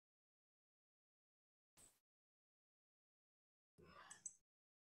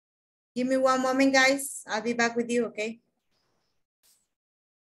Give me one moment, guys. I'll be back with you, okay?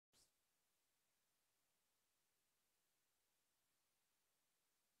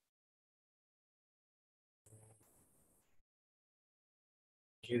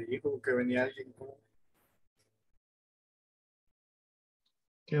 ¿Qué dijo? Que venía alguien con...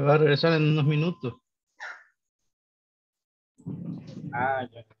 Que va a regresar en unos minutos. Ah,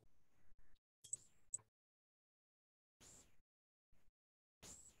 ya.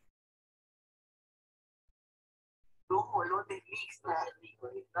 Como lo de lista,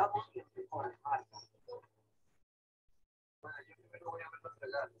 estamos siempre por el marco. Bueno, yo primero voy a ver los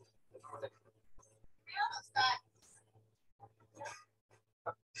regalos.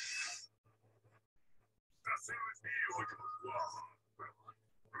 Trasero es mío,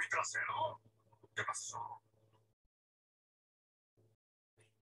 mi trasero. ¿Qué pasó?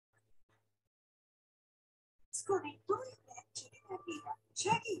 Scooby, tu invece di capire.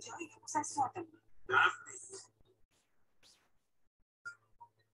 C'è chi gioia usa sotto.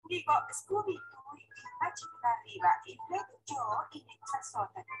 Dico, Scooby, tu immagini arriva e vedi Joe inizia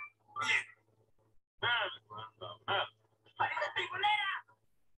sotto.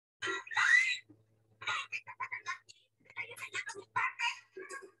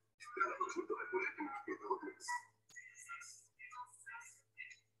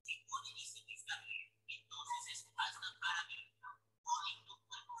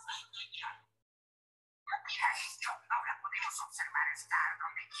 Mira esto, ahora podemos observar estar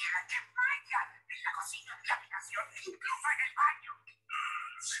donde quiera que vaya, en la cocina, en la habitación, incluso en el baño.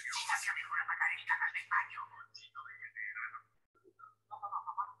 Quizás sea mejor apagar el canal del baño.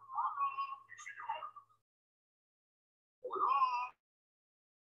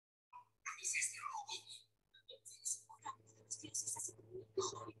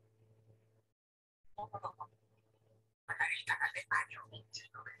 Apagar el canal del baño.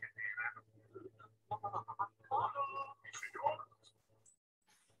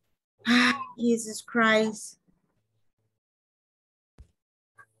 Jesus Christ.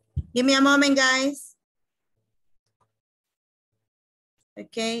 Give me a moment, guys.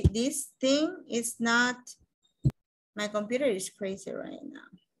 Okay, this thing is not, my computer is crazy right now.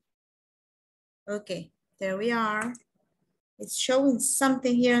 Okay, there we are. It's showing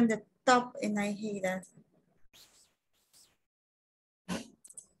something here on the top and I hate that.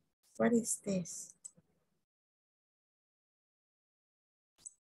 What is this?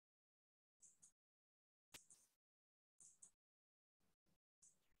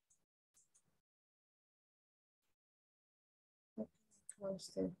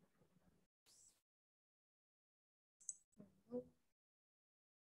 Close it.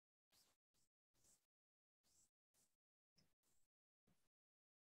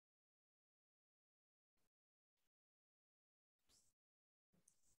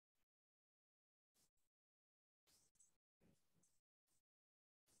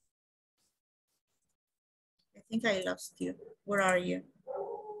 I think I lost you. Where are you?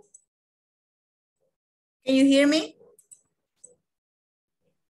 Can you hear me?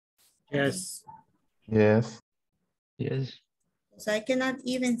 Yes. Yes. Yes. So I cannot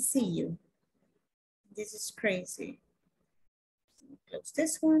even see you. This is crazy. Close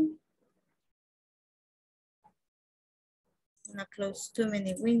this one. I'm gonna close too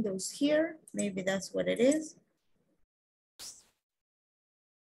many windows here. Maybe that's what it is.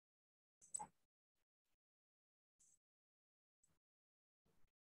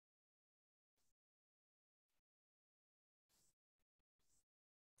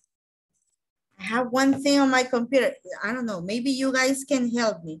 I have one thing on my computer. I don't know, maybe you guys can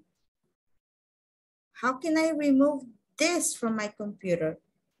help me. How can I remove this from my computer?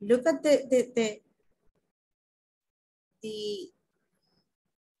 Look at the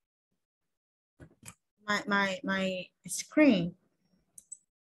my screen.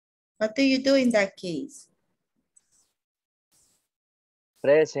 What do you do in that case?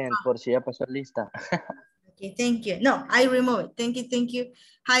 Present, por si ya pasó lista. Okay, thank you. No, I remove it. Thank you, thank you.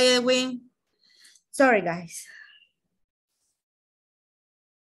 Hi, Edwin. Sorry, guys.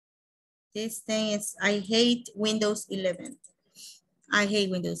 This thing is, I hate Windows 11. I hate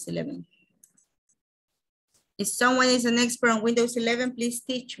Windows 11. If someone is an expert on Windows 11, please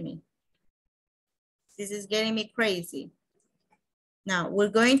teach me. This is getting me crazy. Now, we're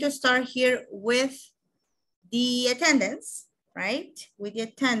going to start here with the attendance, right? With the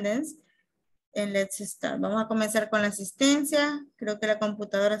attendance. And let's start. Vamos a comenzar con la asistencia. Creo que la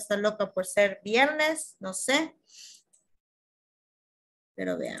computadora está loca por ser viernes, no sé.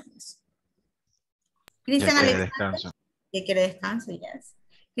 Pero veamos. Cristian Alexander. Que quiere descanso, yes.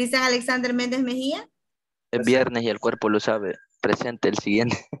 Cristian Alexander Méndez Mejía. Es viernes y el cuerpo lo sabe. Presente el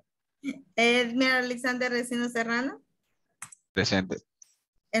siguiente. Edmer Alexander Recino Serrano. Presente.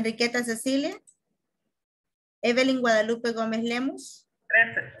 Enriqueta Cecilia. Evelyn Guadalupe Gómez Lemus.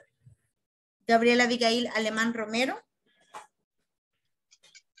 Present. Gabriela Abigail Alemán Romero.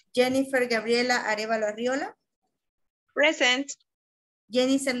 Jennifer Gabriela Arevalo Arriola. Present.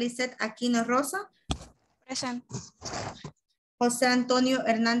 Jennifer Lisette Aquino Rosa. Present. José Antonio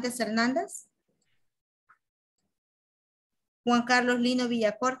Hernández Hernández. Juan Carlos Lino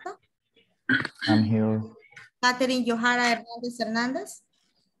Villacorta. I'm here. Catherine Johara Hernández Hernández.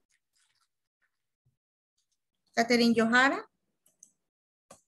 Catherine Johara.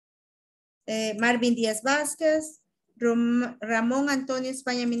 Marvin Díaz Vázquez. Ramón Antonio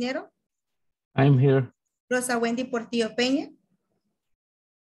España Minero. I'm here. Rosa Wendy Portillo Peña.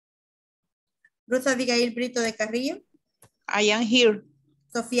 Ruth Abigail Brito de Carrillo. I am here.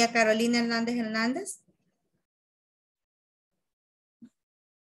 Sofía Carolina Hernández Hernández.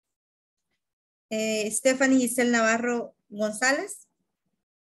 Stephanie Giselle Navarro González.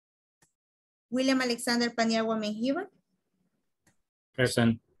 William Alexander Paniagua Mengíbar.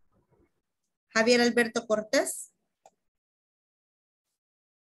 Present. Javier Alberto Cortés.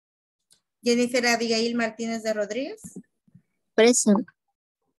 Jennifer Abigail Martínez de Rodríguez. Present.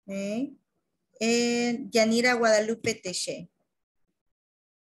 Okay. Yanira Guadalupe Teche.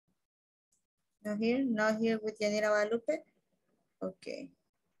 Not here with Yanira Guadalupe. Okay.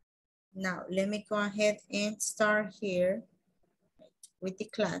 Now, let me go ahead and start here with the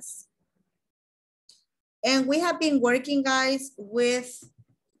class. And we have been working, guys, with,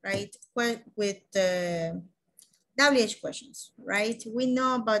 right, with the WH questions, right? We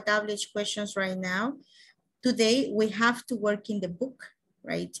know about WH questions right now. Today, we have to work in the book,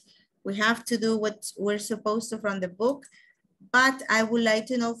 right? We have to do what we're supposed to from the book, but I would like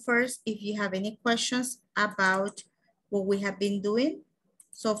to know first if you have any questions about what we have been doing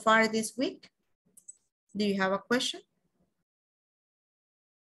so far this week. Do you have a question?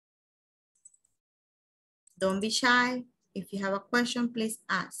 Don't be shy. If you have a question, please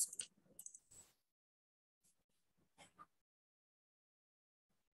ask.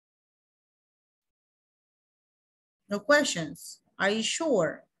 No questions? Are you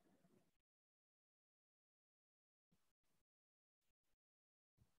sure?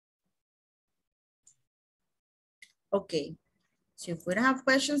 Okay. So if we don't have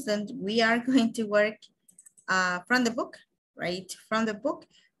questions, then we are going to work from the book, right? From the book,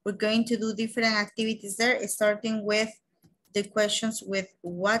 we're going to do different activities there, starting with the questions with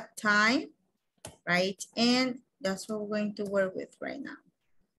what time, right? And that's what we're going to work with right now.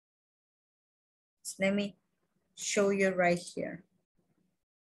 So let me show you right here.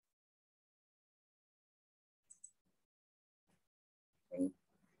 Okay.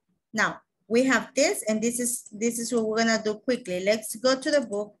 Now, we have this, and this is what we're gonna do quickly. Let's go to the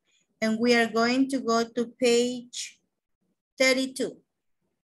book, and we are going to go to page 32.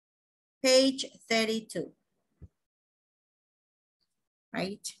 Page 32.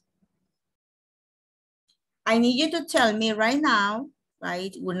 Right? I need you to tell me right now,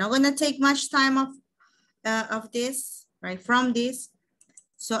 right? We're not gonna take much time of this, right? From this.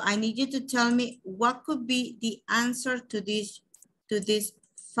 So I need you to tell me what could be the answer to these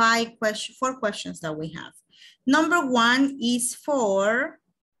four questions that we have. Number one is for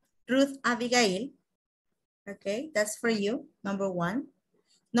Ruth Abigail. Okay, that's for you, number one.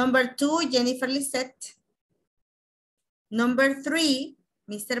 Number two, Jennifer Lisette. Number three,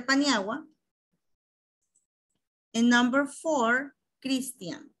 Mr. Paniagua. And number four,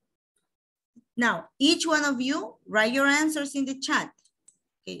 Christian. Now, each one of you, write your answers in the chat.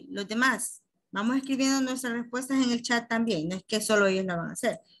 Okay, los demás, vamos escribiendo nuestras respuestas en el chat también. No es que solo ellos la van a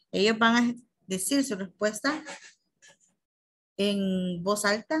hacer. Ellos van a decir su respuesta en voz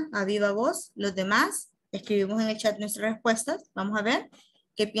alta, a viva voz. Los demás, escribimos en el chat nuestras respuestas. Vamos a ver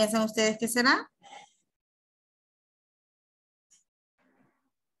qué piensan ustedes que será.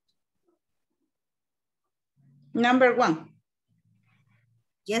 Number one.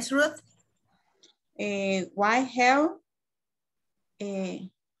 Yes, Ruth. Why how,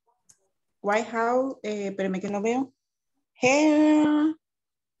 espérame que no veo. Hair.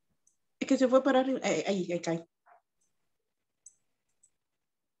 Es que se fue para arriba. Ahí cae.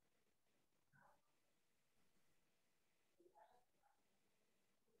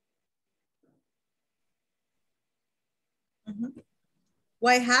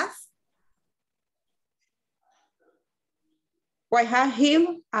 Why have? Why have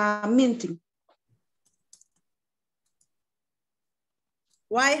him a meeting?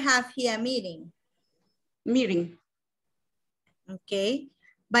 Why have he a meeting? Meeting. Ok.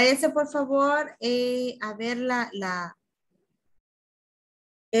 Váyase por favor a ver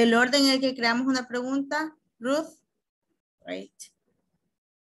El orden en el que creamos una pregunta, Ruth, right?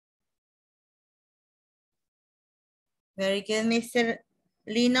 Very good, Mr.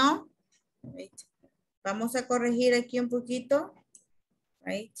 Lino. Right. Vamos a corregir aquí un poquito,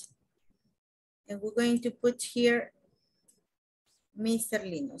 right? And we're going to put here Mr.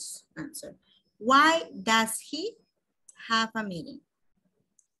 Lino's answer. Why does he have a meeting?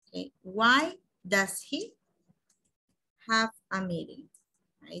 Okay. Why does he have a meeting?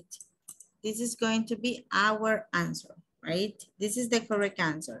 Right? This is going to be our answer, right? This is the correct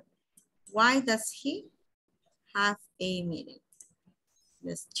answer. Why does he have a meeting?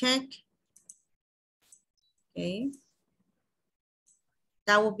 Let's check. Okay.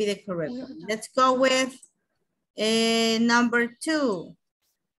 That would be the correct one. Let's go with number 2.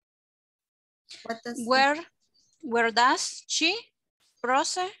 What does Where does she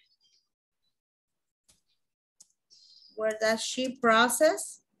process? Where does she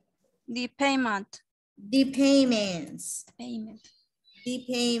process? The payment. The payments. Payment. The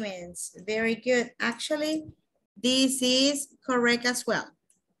payments. Very good. Actually, this is correct as well.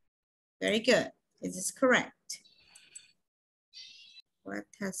 Very good. This is correct. What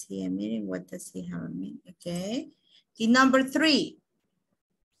has he a meeting? What does he have a meeting? Okay. The number 3.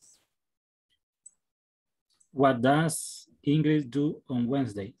 What does Ingles do on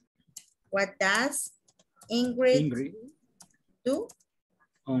Wednesday? What does Ingrid do?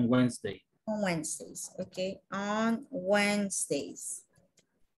 On Wednesday. On Wednesdays. Okay. On Wednesdays.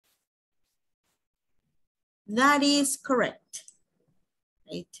 That is correct.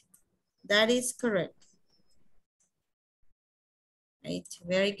 Right. That is correct. Right.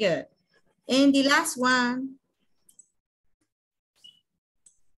 Very good. And the last one.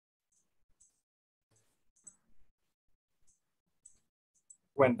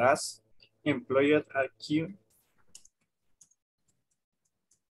 When does employed acquire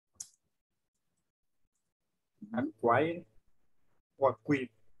or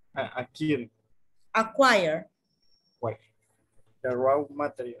acquire Acquire the raw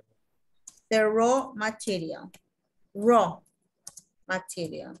material. the raw material. Raw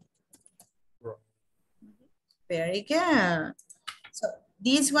material. Raw. Very good. So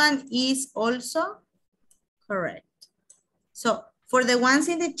this one is also correct. So for the ones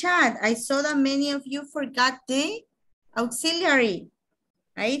in the chat, I saw that many of you forgot the auxiliary,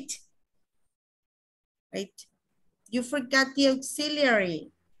 right? Right. You forgot the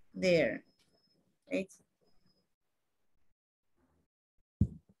auxiliary there, right?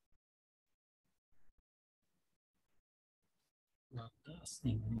 What does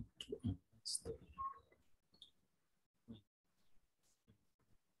Ingles do on Wednesday?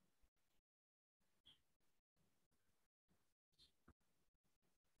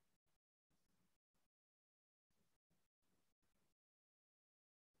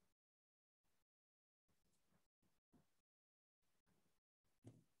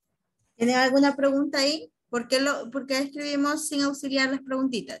 ¿Tienen alguna pregunta ahí? ¿Por qué escribimos sin auxiliar las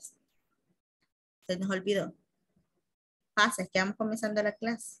preguntitas? Se nos olvidó. Pasa, es que vamos comenzando la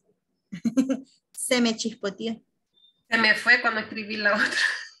clase. Se me chispoteó. Se me fue cuando escribí la otra.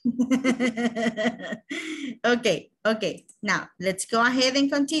 Okay. Now, let's go ahead and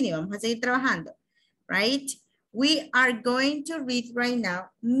continue. Vamos a seguir trabajando, right? We are going to read right now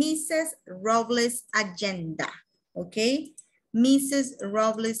Mrs. Robles' agenda, okay? Mrs.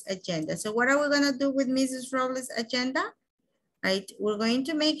 Robles' agenda. So what are we going to do with Mrs. Robles' agenda? Right, we're going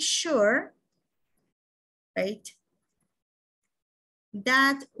to make sure, right,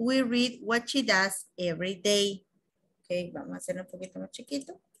 that we read what she does every day. Okay, vamos a hacerlo un poquito más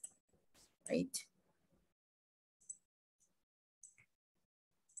chiquito. Right.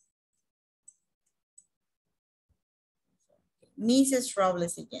 Mrs.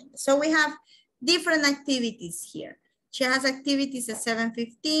 Robles' agenda. So we have different activities here. She has activities at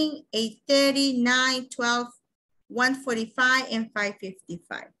 7:15, 8:30, 9, 12, 1:45, and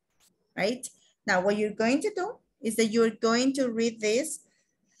 5:55, right? Now what you're going to do is that you're going to read this.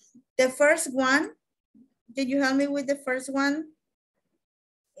 The first one, did you help me with the first one?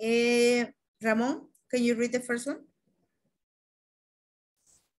 Ramon, can you read the first one?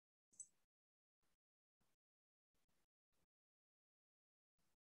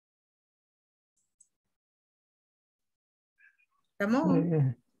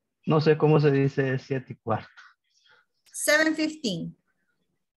 Ramon. No sé cómo se dice 7:15. 7:15.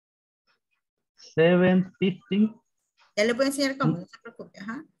 7:15. Ya le puedo enseñar cómo, no se preocupe.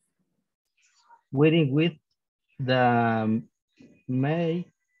 Ajá. Waiting with the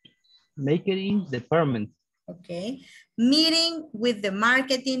marketing department. Okay. Meeting with the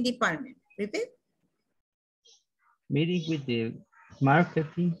marketing department. Repeat. Meeting with the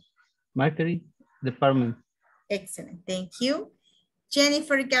Marketing department. Excellent, thank you.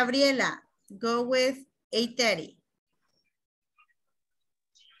 Jennifer Gabriela, go with 8:30.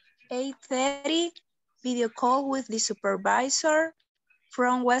 8:30, video call with the supervisor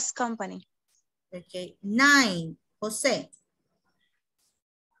from West Company. Okay, 9, Jose.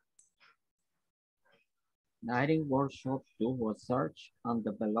 9 workshop to research and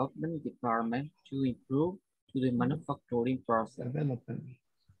development department to improve to the manufacturing process. Development.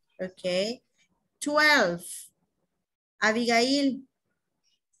 Okay, 12, Abigail.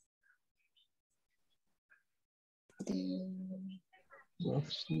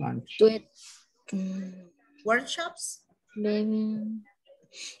 Works lunch. Workshops. No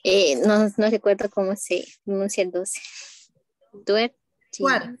recuerdo cómo se pronuncia el 12. 12.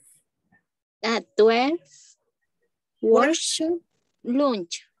 12. 12. Workshop.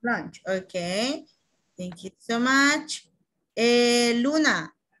 Lunch. Lunch, okay. Thank you so much.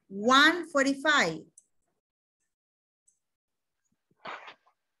 Luna, 1:45.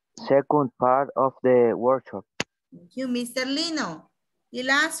 Second part of the workshop. Thank you, Mr. Lino. The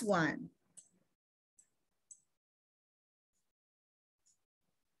last one.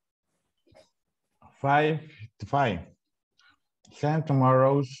 Five. Send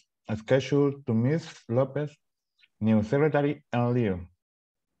tomorrow's schedule to Miss Lopez, new secretary and Leo.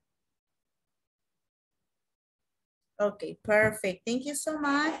 Okay, perfect. Thank you so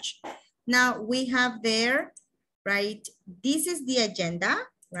much. Now we have there, right? This is the agenda,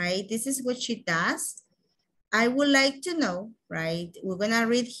 right? This is what she does. I would like to know, right? We're gonna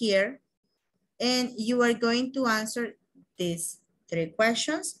read here and you are going to answer these 3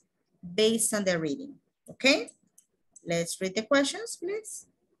 questions based on the reading, okay? Let's read the questions, please.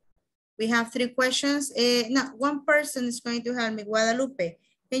 We have 3 questions. No, one person is going to help me, Guadalupe.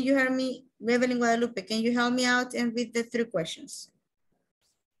 Can you help me, Evelyn Guadalupe, can you help me out and read the 3 questions?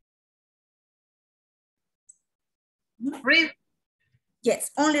 Read. Yes,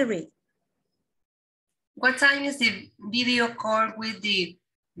 only read. What time is the video call with the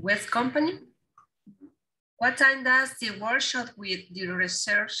West Company? What time does the workshop with the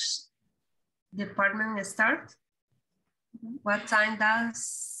research department start? What time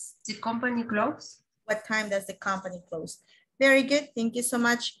does the company close? What time does the company close? Very good. Thank you so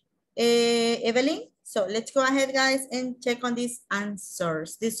much, Evelyn. So let's go ahead, guys, and check on these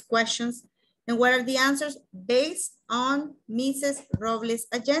answers, these questions. And what are the answers? Based on Mrs. Robles'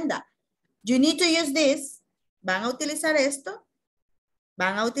 agenda. You need to use this. Van a utilizar esto.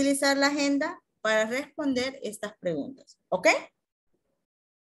 Van a utilizar la agenda para responder estas preguntas. ¿Ok?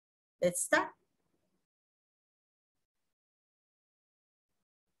 Let's start.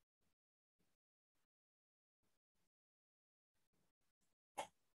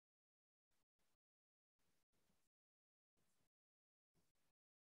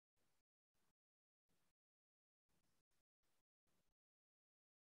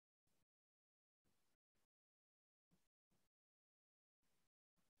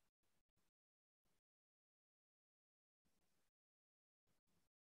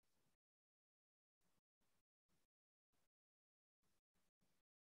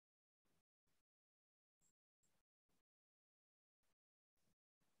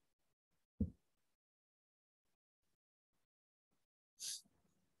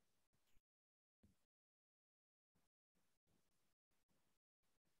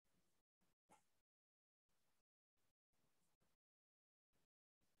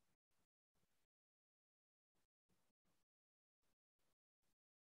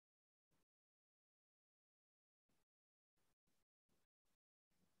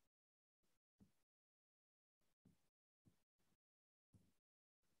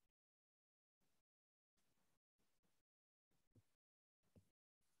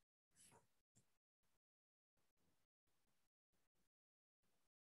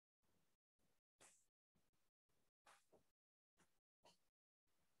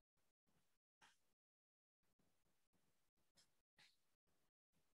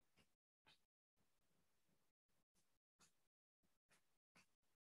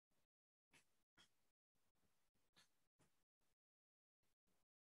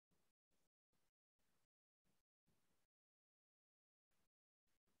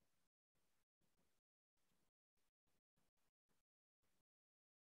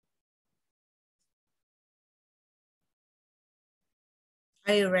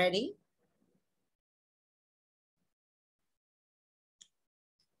 Are you ready?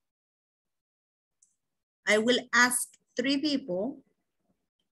 I will ask 3 people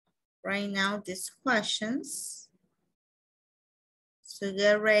right now these questions. So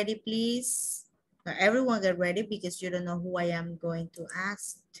get ready, please. Now everyone get ready because you don't know who I am going to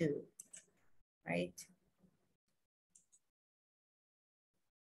ask to, right?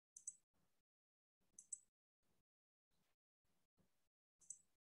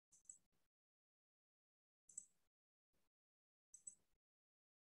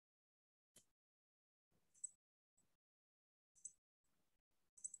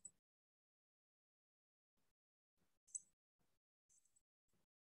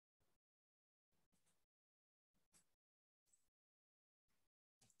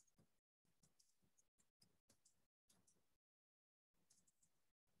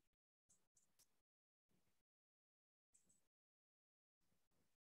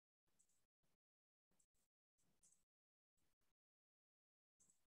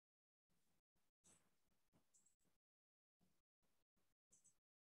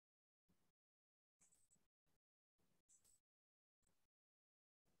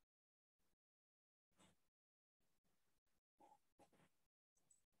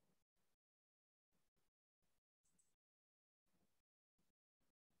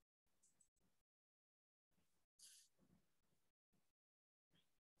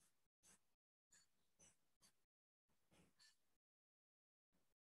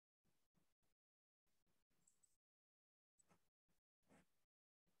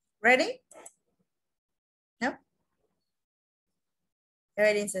 Ready? No?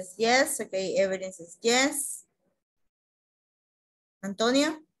 Everything says yes. Okay, everything says yes.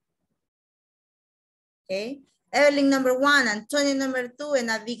 Antonio? Okay. Evelyn number 1, Antonio number 2, and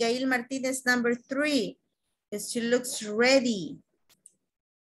Abigail Martinez number 3. She looks ready.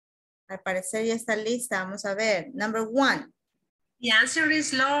 Al parecer ya está lista. Vamos a ver. Number 1. The answer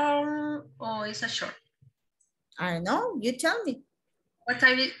is long or is a short? I don't know. You tell me.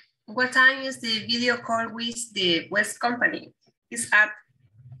 What time is the video call with the West Company? It's at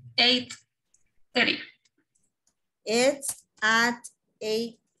 8:30. It's at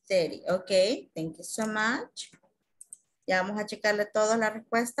 8:30. Okay. Thank you so much. Ya vamos a checarle todas las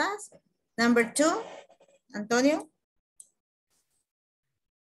respuestas. Number 2. Antonio.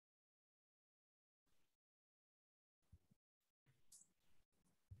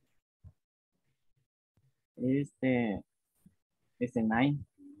 Is the 9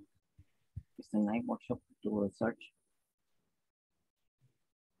 workshop to research?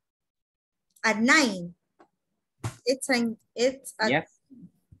 At 9. It's at, Yes.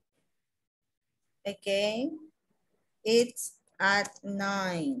 okay. It's at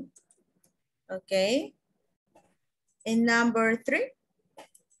 9. Okay. And number 3.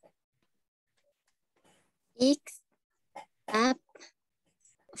 It's at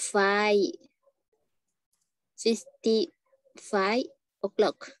 5:55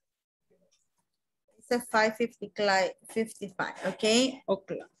 o'clock. It's at 5:55. Okay.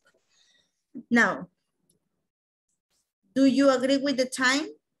 O'clock. Now, do you agree with the time?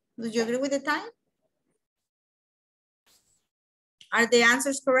 Do you agree with the time? Are the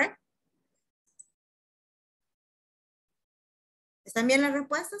answers correct? ¿Están bien las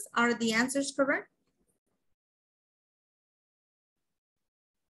respuestas? Are the answers correct?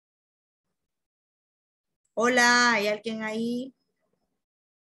 Hola, ¿hay alguien ahí?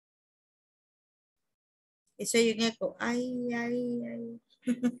 Eso hay un eco. Ay, ay, ay.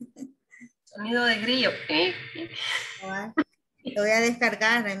 Sonido de grillo. Lo voy a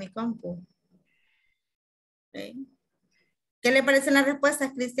descargar en mi compu. Okay. ¿Qué le parecen las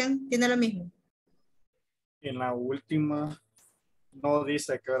respuestas, Cristian? ¿Tiene lo mismo? En la última no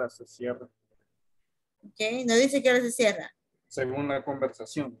dice a qué hora se cierra. Ok, no dice que ahora se cierra. Según la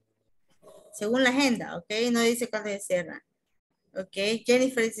conversación. Según la agenda, ok, no dice cuándo se cierra. Ok,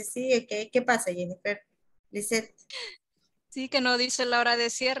 Jennifer dice sí, ok. ¿Qué pasa, Jennifer? Dice... Sí, que no dice la hora de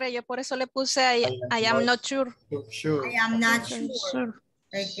cierre. Yo por eso le puse I am not sure. I am not sure.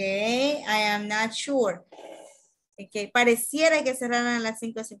 Ok, I am not sure. Ok, pareciera que cerraran a las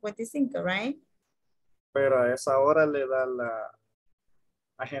 5:55, right? Pero a esa hora le da la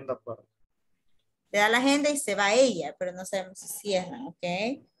agenda para. Le da la agenda y se va ella, pero no sabemos si cierran, ok.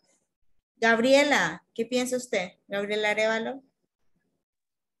 Gabriela, ¿qué piensa usted? Gabriela Arevalo.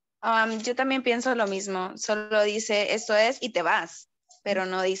 Yo también pienso lo mismo. Solo dice esto es y te vas. Pero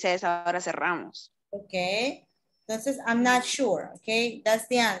no dice esa hora cerramos. Ok. Entonces, I'm not sure. Ok. That's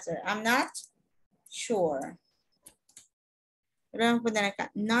the answer. I'm not sure. Lo vamos a poner acá.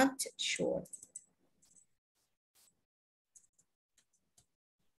 Not sure.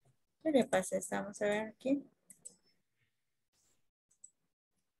 ¿Qué le pasa? Vamos a ver aquí.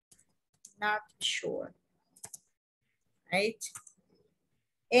 Not sure. Right.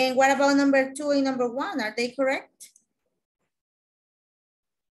 And what about number 2 and number 1? Are they correct?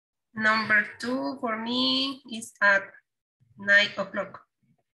 Number 2 for me is at 9 o'clock.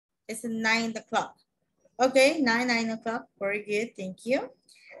 It's 9 o'clock. Okay, 9 o'clock. Very good, thank you.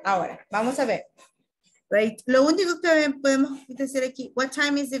 Ahora, vamos a ver. Right. Lo único que podemos decir aquí, what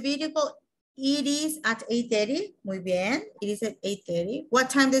time is the video call? It is at 8:30. Muy bien. It is at 8:30. What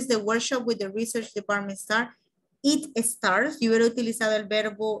time does the workshop with the research department start? It starts. Yo hubiera utilizado el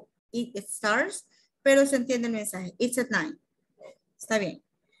verbo it starts, pero se entiende el mensaje. It's at 9. Está bien.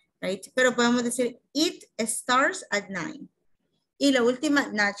 Right. Pero podemos decir it starts at 9. Y la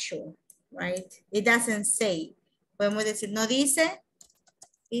última, not sure. Right. It doesn't say. Podemos decir, no dice.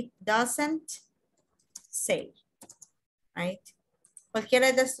 It doesn't say. Right.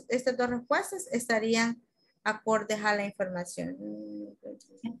 Cualquiera de estas dos respuestas estarían acordes a la información.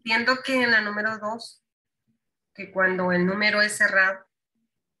 Entiendo que en la número 2, que cuando el número es cerrado,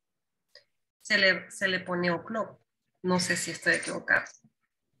 se le pone o'clock. No sé si estoy equivocado.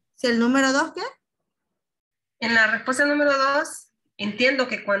 ¿Si el número 2 qué? En la respuesta número 2, entiendo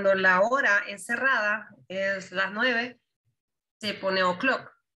que cuando la hora es cerrada, es las 9, se pone o'clock.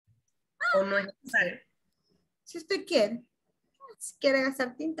 ¿O no es necesario? Si usted quiere. Si quiere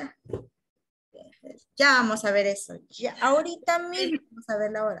gastar tinta. Ya vamos a ver eso. Ya, ahorita mismo vamos a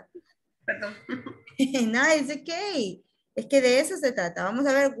ver la hora. Perdón. No, it's okay. Es que de eso se trata. Vamos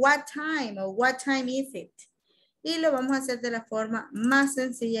a ver what time o what time is it. Y lo vamos a hacer de la forma más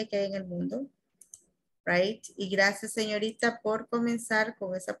sencilla que hay en el mundo. Right? Y gracias, señorita, por comenzar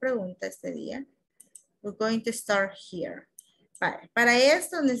con esa pregunta este día. We're going to start here. Vale. Para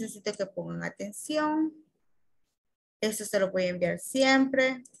esto necesito que pongan atención. Esto se lo voy a enviar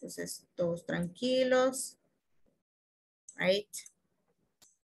siempre. Entonces, todos tranquilos. Right.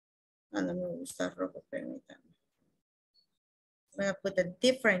 No me gusta el rojo, permítanme. I'm going to put a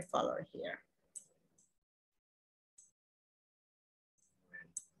different color here.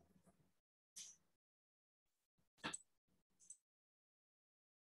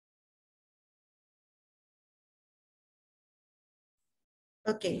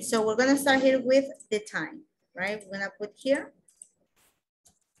 Okay, so we're going to start here with the time, right? We're going to put here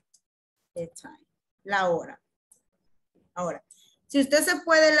the time, la hora. Ahora, si usted se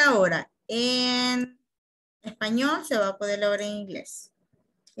puede la hora en español, se va a poder la hora en inglés.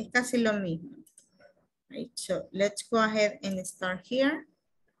 Es casi lo mismo. Right, so let's go ahead and start here,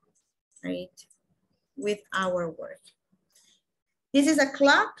 right, with our work. This is a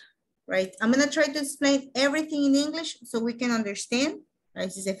clock, right? I'm going to try to explain everything in English so we can understand. Right?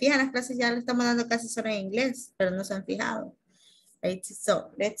 Si se fijan, las clases ya le estamos dando casi solo en inglés, pero no se han fijado. Right?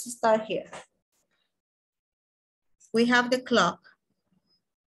 So let's start here. We have the clock,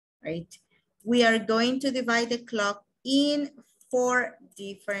 right? We are going to divide the clock in 4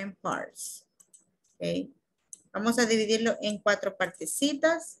 different parts. Okay. Vamos a dividirlo en 4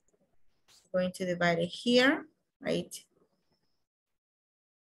 partecitas. Going to divide it here, right?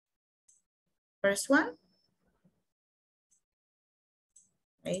 First one.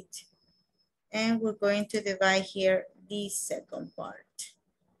 Right? And we're going to divide here the second part.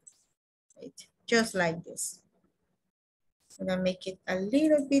 Right? Just like this. I'm gonna make it a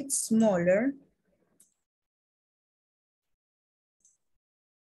little bit smaller.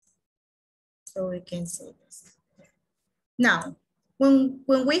 So we can see this. Now, when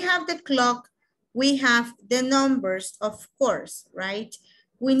we have the clock, we have the numbers, of course, right?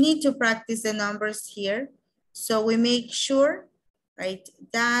 We need to practice the numbers here. So we make sure, right,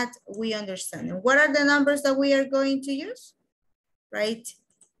 that we understand. And what are the numbers that we are going to use, right?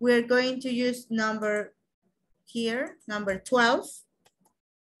 We are going to use number here, number 12.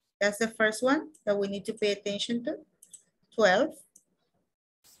 That's the first one that we need to pay attention to, 12.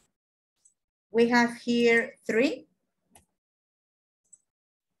 We have here 3.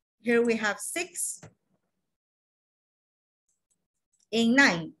 Here we have 6. And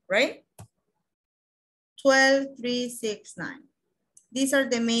 9, right? 12, 3, 6, 9. These are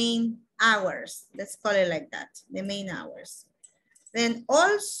the main hours. Let's call it like that, the main hours. Then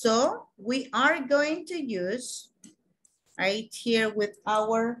also we are going to use, right here with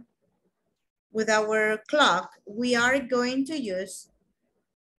our clock, we are going to use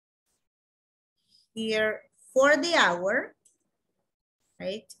here for the hour,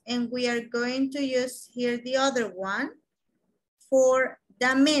 right? And we are going to use here the other one for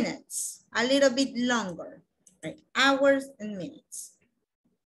the minutes, a little bit longer, right? Hours and minutes.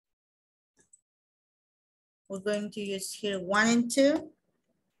 We're going to use here 1 and 2.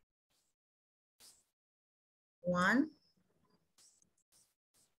 1,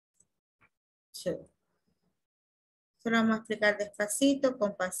 2. Solo vamos a explicar despacito,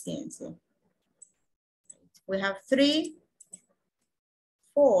 con paciencia. We have 3,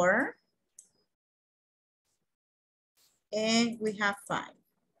 4. And we have 5.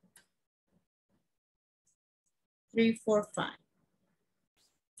 3, 4, 5.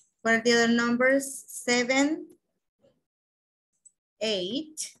 What are the other numbers? 7,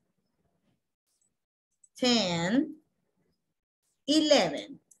 8, 10,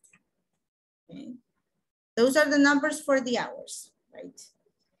 11. Okay. Those are the numbers for the hours, right?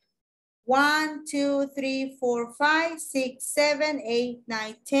 1, 2, 3, 4, 5, 6, 7, 8,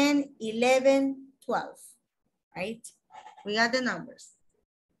 9, 10, 11, 12, right? We got the numbers.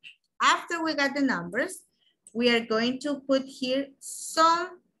 After we got the numbers, we are going to put here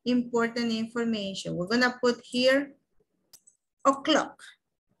some important information. We're gonna put here o'clock.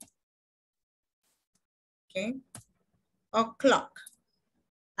 Okay, o'clock.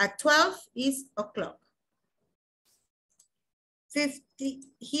 At 12 is o'clock. 50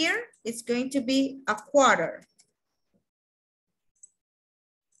 here is going to be a quarter.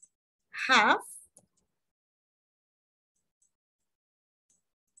 Half.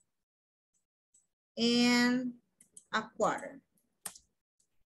 And a quarter.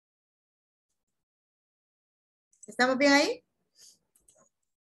 ¿Estamos bien ahí?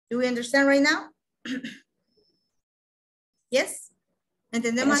 Do we understand right now? Yes?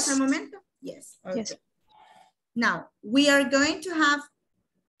 ¿Entendemos hasta el momento? Yes. Okay. Yes. Now, we are going to have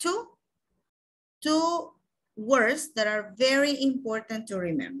two words that are very important to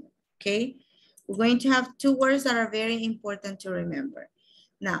remember, okay? We're going to have 2 words that are very important to remember.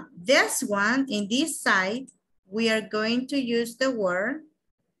 Now, this one, in this side, we are going to use the word,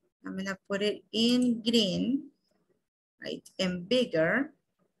 I'm gonna put it in green, right? And bigger,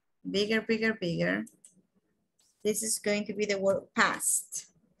 bigger, bigger, bigger. This is going to be the word past.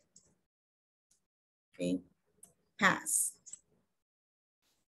 Okay, past.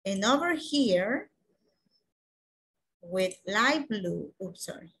 And over here, with light blue, oops,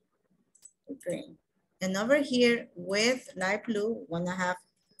 sorry, green. And over here with light blue, we're gonna have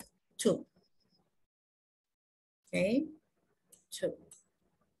 2. Okay, 2.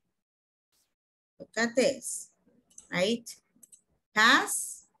 Look at this, right?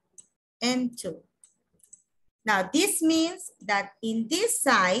 Past and 2. Now this means that in this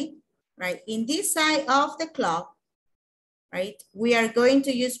side, right? In this side of the clock, right? We are going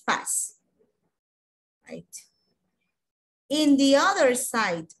to use past, right? In the other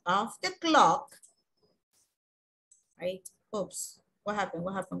side of the clock, right? Oops, what happened?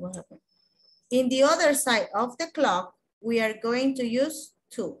 What happened? What happened? In the other side of the clock, we are going to use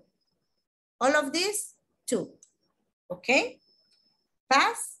 2. All of this, 2. Okay?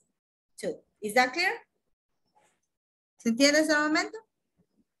 Past, 2. Is that clear? ¿Se entiende ese momento?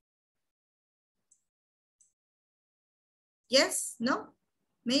 Yes? No?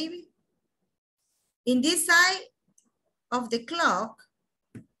 Maybe? In this side of the clock,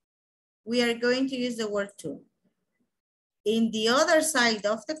 we are going to use the word 2. In the other side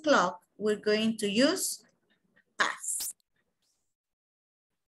of the clock, we're going to use past.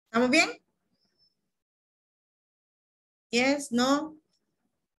 ¿Estamos bien? Yes, no.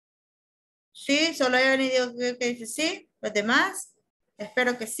 Sí, solo hay venido que dice sí. Los demás,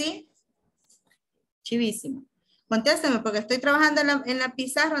 espero que sí. Chivísimo. Contéstame porque estoy trabajando en la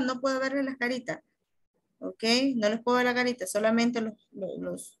pizarra, no puedo verles las caritas. Ok, no les puedo ver la carita, solamente los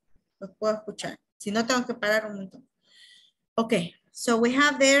puedo escuchar. Si no, tengo que parar un montón. Okay, so we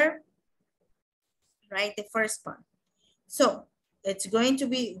have there, right, the first part. So it's going to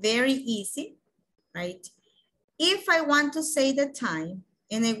be very easy, right? If I want to say the time,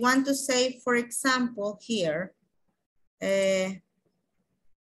 and I want to say, for example, here,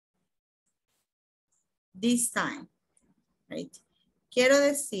 this time, right? Quiero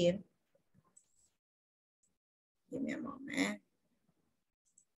decir, give me a moment.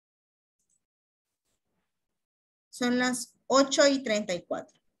 Son las 8:34,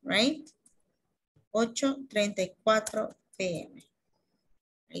 right? 8:34 p.m.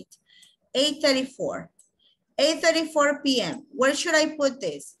 Right? 8:34. 8:34 p.m. Where should I put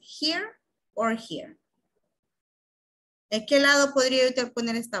this? Here or here? ¿En qué lado podría yo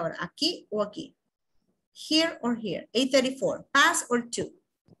poner esta hora? ¿Aquí o aquí? Here or here? 8:34. Past or 2?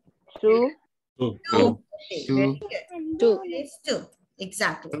 2. 2. Okay, very good. 2. It's 2.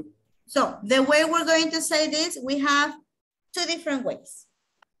 Exactly. So the way we're going to say this, we have 2 different ways.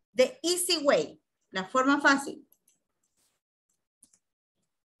 The easy way, la forma fácil.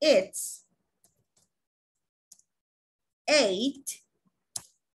 It's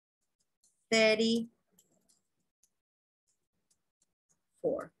 8:34.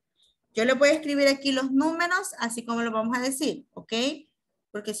 Yo le voy a escribir aquí los números, así como lo vamos a decir, ¿ok?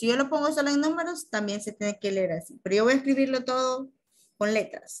 Porque si yo lo pongo solo en números, también se tiene que leer así. Pero yo voy a escribirlo todo con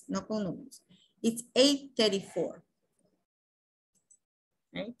letras, no con números. It's 8:34.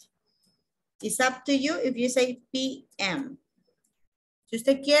 Right? It's up to you if you say PM. Si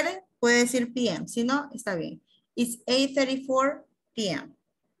usted quiere, puede decir PM. Si no, está bien. It's 8:34 PM.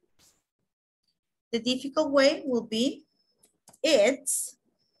 The difficult way will be it's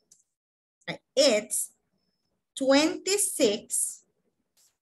 26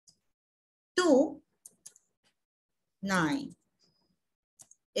 to 9.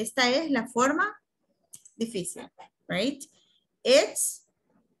 Esta es la forma difícil, right? It's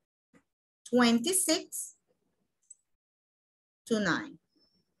 26 to 9.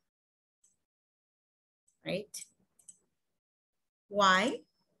 Right? Why?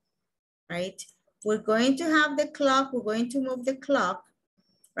 Right? We're going to have the clock, we're going to move the clock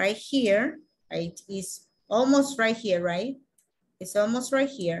right here, right? It's almost right here, right? It's almost right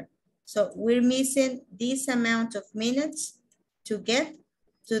here. So we're missing this amount of minutes to get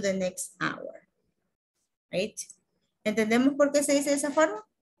to the next hour, right? ¿Entendemos por qué se dice de esa forma?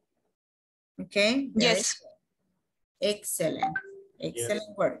 Okay. Yes. Excellent.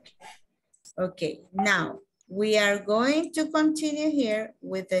 Excellent work. Okay, now we are going to continue here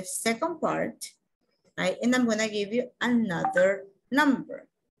with the second part, right? And I'm gonna give you another number.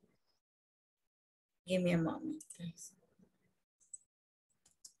 Give me a moment, please.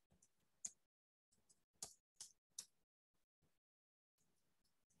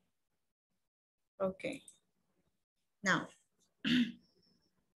 Okay, now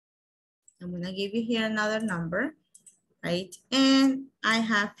I'm gonna give you here another number, right? And I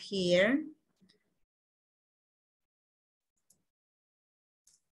have here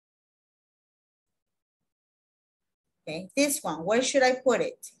okay, this one, where should I put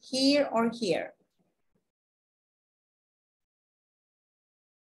it? Here or here?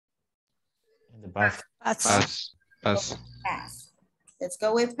 In the past. Pass. Let's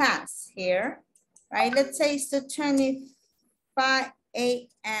go with pass here, right? Let's say it's 2:25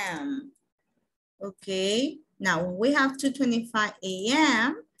 a.m. Okay, now we have 2:25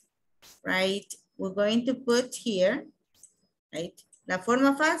 a.m., right? We're going to put here, right? La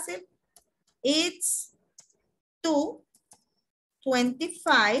forma fácil, it's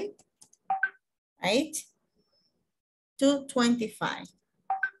 2:25, right? 2:25,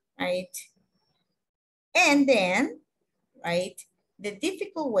 right? And then, right, the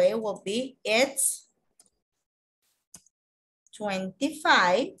difficult way will be it's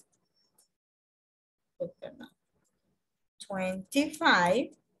 25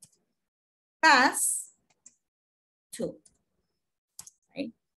 past 2,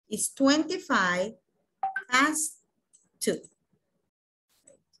 right? It's 25 past 2.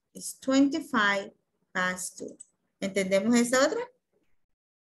 It's 25 past 2. ¿Entendemos esa otra?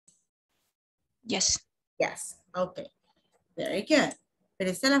 Yes. Yes, okay. Very good.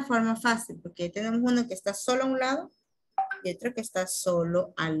 Pero esta es la forma fácil porque tenemos uno que está solo a un lado y otro que está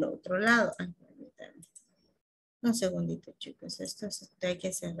solo al otro lado. Ay, permítanme. Un segundito, chicos. Esto hay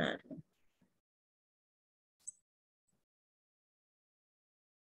que cerrarlo.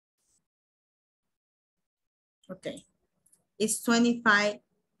 Okay. It's 25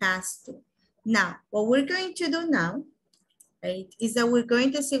 past 2. Now, what we're going to do now, right, is that we're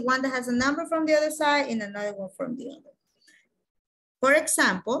going to see one that has a number from the other side and another one from the other. For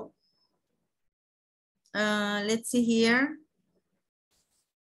example, let's see here.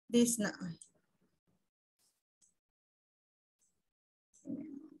 This now.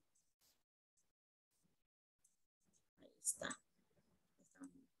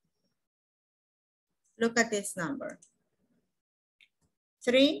 Look at this number.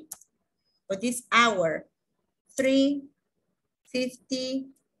 3, for this hour,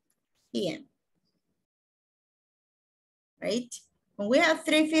 3:50 p.m. Right? When we have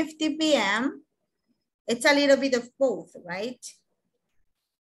 3:50 p.m., it's a little bit of both, right?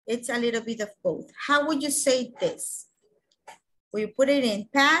 It's a little bit of both. How would you say this? Will you put it in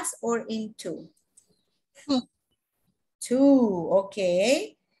past or in 2? 2,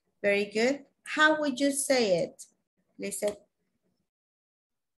 okay. Very good. How would you say it? Listen.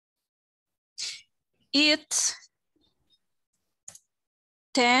 It's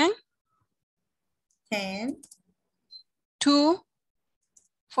 10 to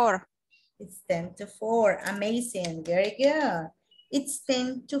 4. It's 10 to 4. Amazing. Very good. It's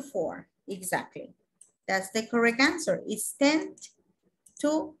 10 to 4. Exactly. That's the correct answer. It's 10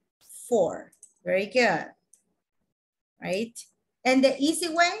 to 4. Very good. Right? And the easy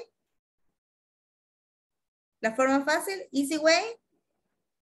way? La forma fácil, easy way?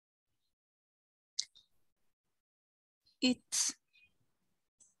 It's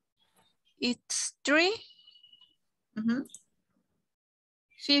 3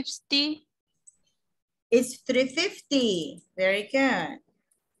 3:50. It's 3:50. Very good.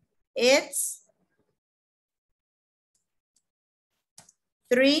 It's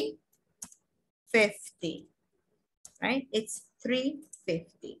 3:50. Right? It's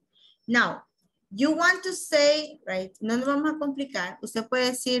 3:50. Now, you want to say, right? No nos vamos a complicar. Usted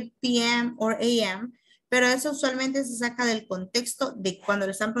puede decir PM or AM, pero eso usualmente se saca del contexto de cuando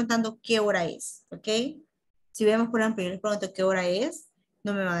le están preguntando qué hora es, ¿ok? Si vemos, por ejemplo, yo les pregunto qué hora es,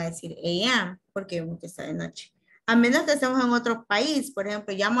 no me van a decir AM, porque vemos que está de noche. A menos que estemos en otro país, por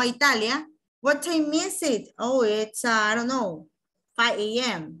ejemplo, llamo a Italia, what time is it? Oh, it's, I don't know, 5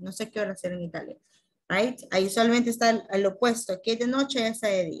 AM. No sé qué hora es en Italia, right? Ahí usualmente está el opuesto, que es de noche y está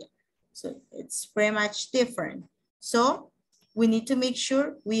de día. So it's pretty much different. So we need to make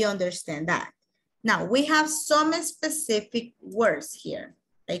sure we understand that. Now we have some specific words here,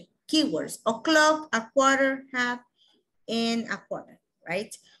 like keywords, o'clock, a quarter, half, and a quarter,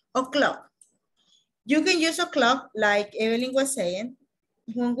 right? O'clock. You can use o'clock like Evelyn was saying,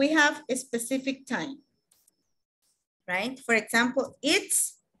 when we have a specific time, right? For example,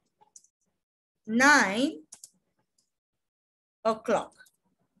 it's 9 o'clock,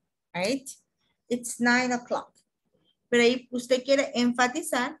 right? It's 9 o'clock. Pero ahí usted quiere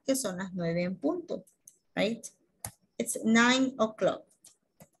enfatizar que son las 9 en punto, right? It's 9 o'clock.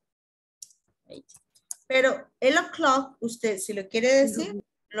 Right. Pero el o'clock, usted si lo quiere decir,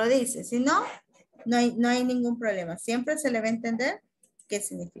 lo dice. Si no, no hay ningún problema. Siempre se le va a entender qué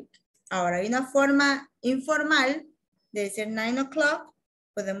significa. Ahora, hay una forma informal de decir 9 o'clock.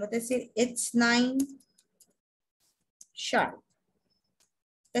 Podemos decir it's 9 sharp.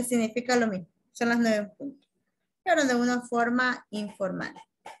 Que significa lo mismo. Son las 9 en punto. Pero de una forma informal.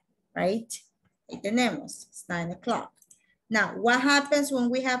 Right? Ahí tenemos. It's 9 o'clock. Now, what happens when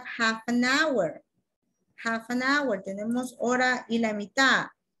we have half an hour? Half an hour. Tenemos hora y la mitad.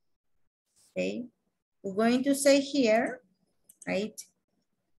 Okay. We're going to say here, right?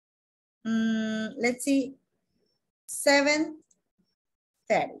 Let's see.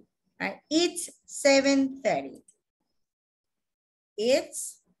 7:30. Right? It's 7:30.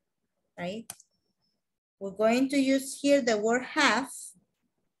 It's, right? We're going to use here the word half,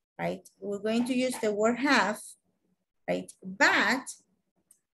 right? We're going to use the word half, right? But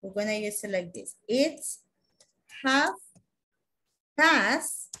we're going to use it like this. It's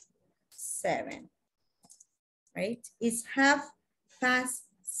 7:30, right? It's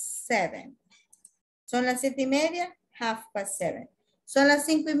 7:30. Son las 7:30, 7:30. Son las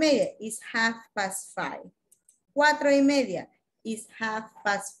 5:30, it's 5:30. 4:30, it's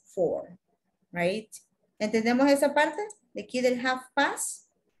 4:30, right? ¿Entendemos esa parte? De aquí del half past?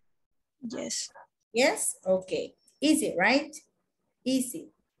 Yes. Yes? Okay. Easy, right?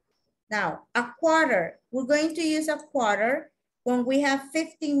 Easy. Now, a quarter. We're going to use a quarter when we have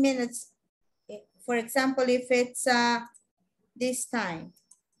 15 minutes. For example, if it's this time,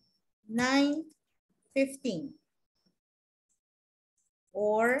 9:15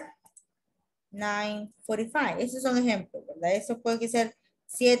 or 9:45. Esos son ejemplos, ¿verdad? Eso puede ser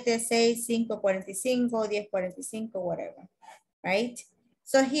 7, 6, 5:45, 10:45, whatever, right?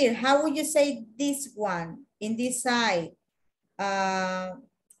 So here, how would you say this one in this side?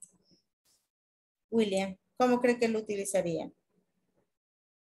 William, ¿cómo cree que lo utilizaría?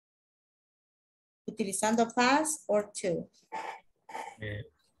 ¿Utilizando past or to?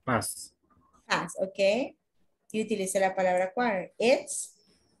 Past. Past, okay. Y utiliza la palabra quarter. It's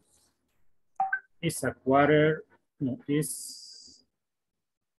a quarter. No, it's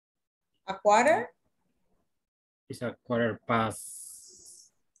a quarter. It's a quarter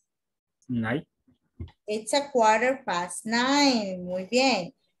past 9. It's a 9:15. Muy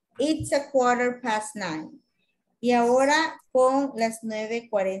bien. It's a 9:15. Y ahora con las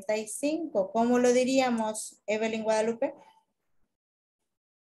 9:45. ¿Cómo lo diríamos, Evelyn Guadalupe?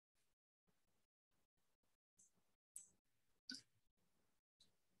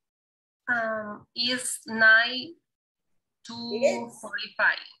 It's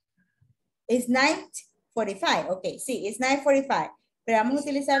 9:45. It's 9:45. Ok, sí, it's 9:45. Pero vamos a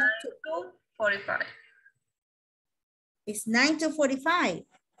utilizar 9:45. It's 9:45.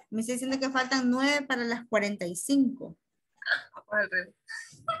 Me está diciendo que faltan 9 para las 45.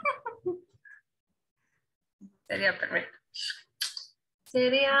 Sería perfecto.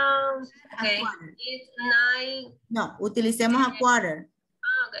 Sería, okay. It's 9. No, utilicemos a quarter.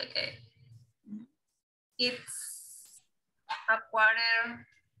 Okay. It's a quarter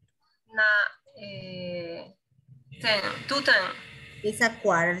 10 to 10. It's a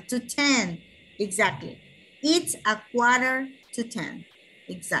quarter to 10. Exactly. It's a quarter to 10.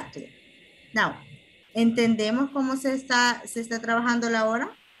 Exactly. Now, ¿Entendemos cómo se está trabajando la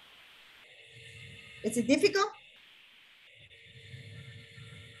hora? ¿Es difficult?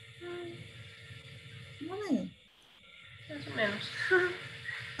 No, Más o menos.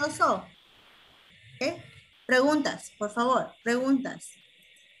 so. ¿Ok? Preguntas, por favor, preguntas.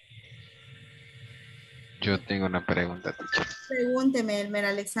 Yo tengo una pregunta, teacher. Pregúnteme, Elmer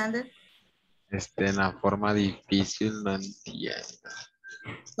Alexander. En la forma difícil no entiendo.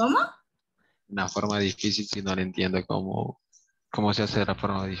 ¿Cómo? En la forma difícil si no le entiendo cómo se hace la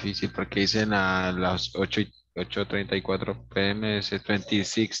forma difícil, porque dicen a las 8:34 p.m. es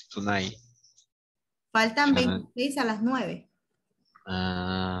 26 to 9. Faltan 26 a las 9.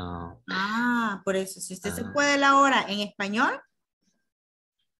 Por eso, si usted se puede la hora en español,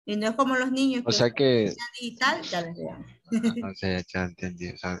 y no es como los niños O que sea que, digital, ya les digo. no sé, ya entendí.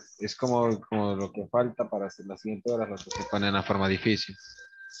 O sea, es como lo que falta para hacer la siguiente hora, lo que se pone en la forma difícil.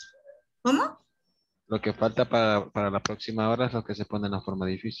 ¿Cómo? Lo que falta para la próxima hora es lo que se pone en la forma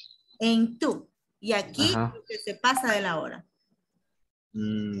difícil. En tú. Y aquí Ajá. lo que se pasa de la hora.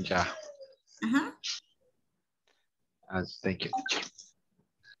 Ya. Ajá. Thank you.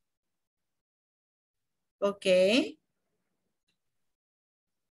 Ok.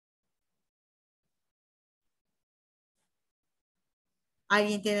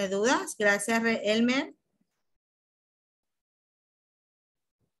 ¿Alguien tiene dudas? Gracias, Elmer.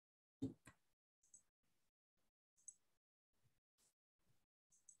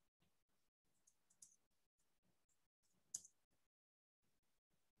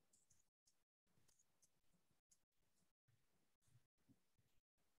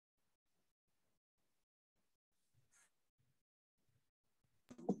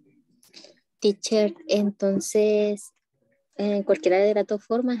 Teacher, entonces, cualquiera de las dos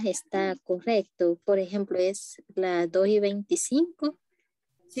formas está correcto. Por ejemplo, es las 2:25.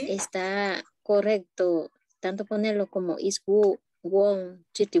 ¿Sí? Está correcto tanto ponerlo como is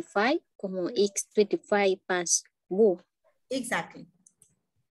 1:25 como x:25 past 1. Exactly.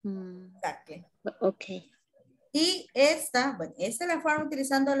 Exactly. Ok. Y esta es la forma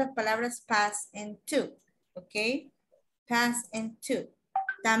utilizando las palabras past and to. ¿Ok? Past and to.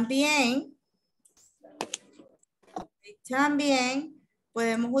 También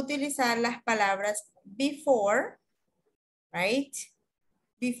podemos utilizar las palabras before, right?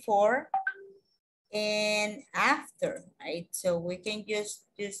 Before and after, right? So we can just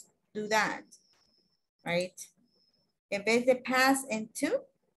do that, right? En vez de past and to,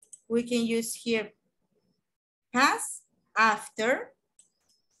 we can use here past, after.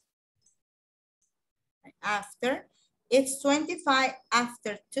 It's 25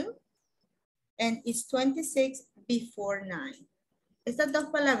 after 2 and it's 26 before 9. Estas dos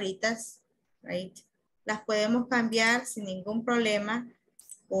palabritas, right, las podemos cambiar sin ningún problema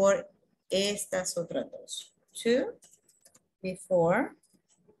por estas otras dos. 2 before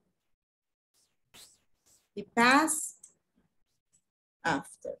y past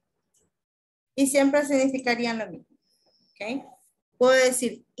after. Y siempre significarían lo mismo. ¿Ok? Puedo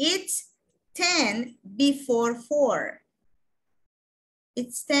decir, it's 10 before 4.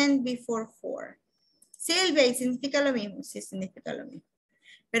 It's 10 before 4. Silvia, ¿y significa lo mismo? Sí, significa lo mismo.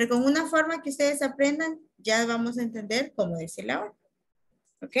 Pero con una forma que ustedes aprendan, ya vamos a entender cómo decir la hora.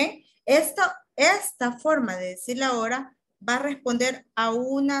 ¿Ok? Esta forma de decir la hora va a responder a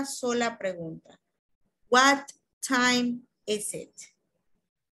una sola pregunta. What time is it?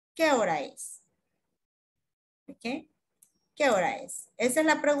 ¿Qué hora es? ¿Ok? ¿Qué hora es? Esa es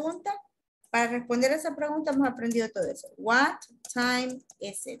la pregunta. Para responder a esa pregunta hemos aprendido todo eso. What time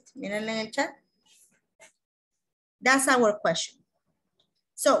is it? Mírenla en el chat. That's our question.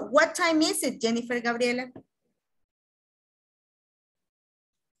 So, what time is it, Jennifer Gabriela?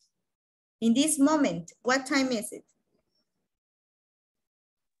 In this moment, what time is it?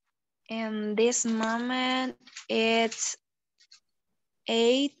 In this moment, it's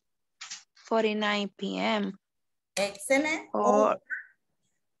 8:49 p.m. Excellent.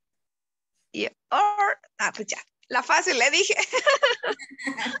 Pues ya, la fácil le dije.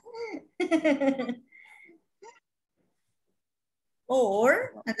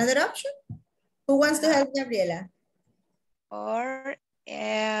 Or, another option? Who wants to help Gabriela? Or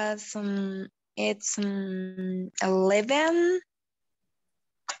it's 11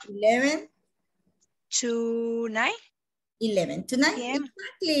 to 9. 11 to 9, p.m.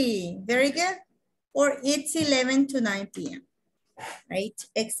 Exactly, very good. Or it's 11 to 9 p.m. Right,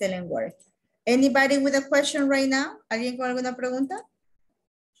 excellent work. Anybody with a question right now? ¿Alguien con alguna pregunta?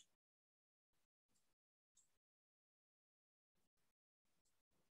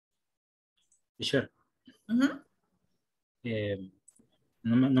 Teacher.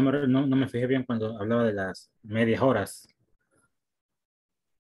 No me fijé bien cuando hablaba de las medias horas.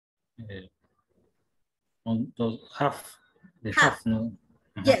 On those half, the half, no.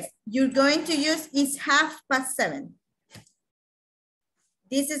 Yes, you're going to use is 7:30.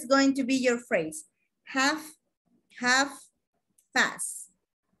 This is going to be your phrase. Half past.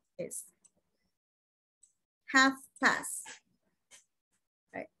 Yes. Half past.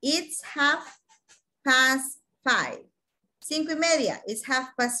 Right. It's 5:30. 5:30 is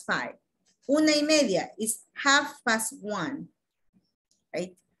 5:30. 1:30 is 1:30.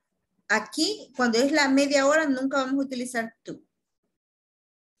 Right. Aquí, cuando es la media hora, nunca vamos a utilizar to.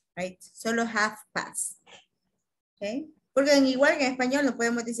 Right. Solo half past. Okay. Porque igual que en español no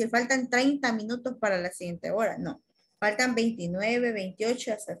podemos decir faltan 30 minutos para la siguiente hora. No. Faltan 29,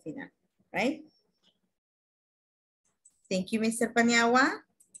 28 hasta el final. Right. Thank you, Mr. Paniagua.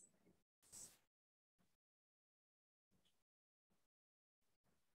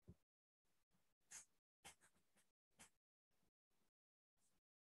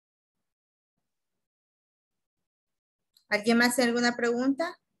 ¿Alguien más hace alguna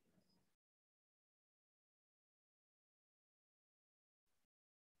pregunta?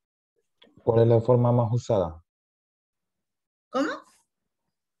 ¿Cuál es la forma más usada? ¿Cómo?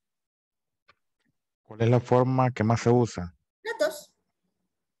 ¿Cuál es la forma que más se usa? Las dos.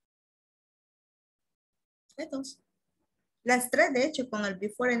 Las dos. Las tres, de hecho, con el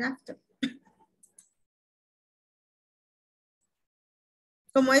before and after.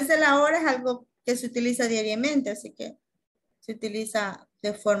 Como es de la hora, es algo que se utiliza diariamente, así que se utiliza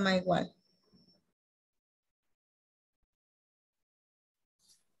de forma igual.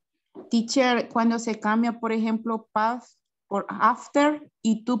 Teacher, cuando se cambia, por ejemplo, past por after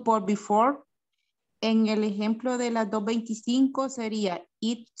y to por before, en el ejemplo de las 2:25 sería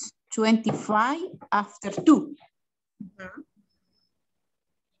it's 25 after 2.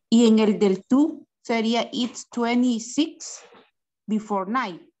 Y en el del to sería it's 26 before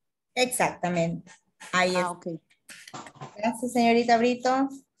 9. Exactamente. Ahí es. Ok. Gracias, señorita Brito.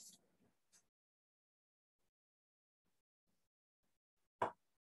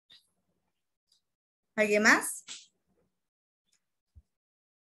 ¿Alguien más?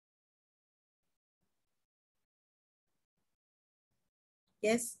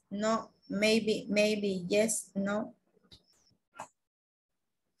 Yes, no, maybe, yes, no.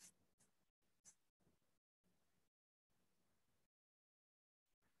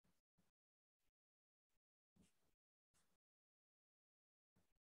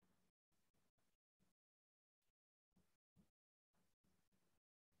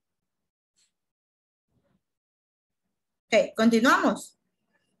 Ok, continuamos.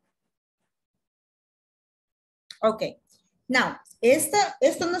 Ok. Now,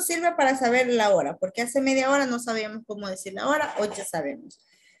 esto nos sirve para saber la hora, porque hace media hora no sabíamos cómo decir la hora, hoy ya sabemos.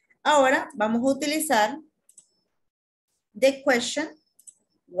 Ahora vamos a utilizar the question,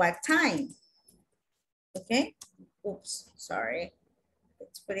 what time? Okay. Oops, sorry.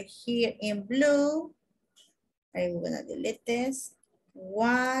 Let's put it here in blue. I'm gonna delete this.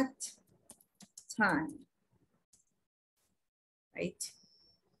 What time? Right.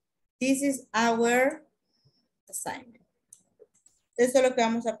 This is our assignment. Esto es lo que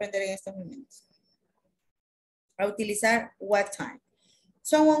vamos a aprender en estos momentos. A utilizar what time.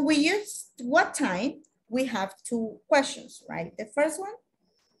 So when we use what time, we have two questions, right? The first one,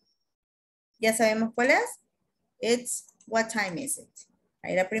 ya sabemos cuál es. It's what time is it?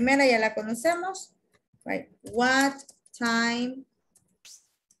 Right, la primera ya la conocemos. Right? What time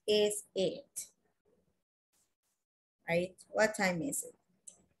is it? Right? What time is it?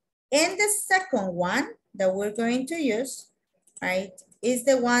 And the second one that we're going to use, right, is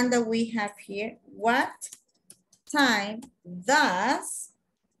the one that we have here. What time does,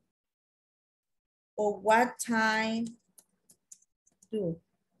 or what time do?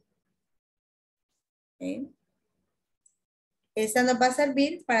 Okay. Esta nos va a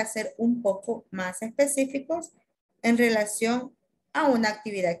servir para ser un poco más específicos en relación a una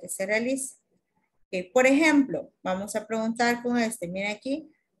actividad que se realice. Okay. Por ejemplo, vamos a preguntar con este, miren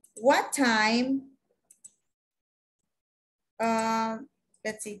aquí, what time,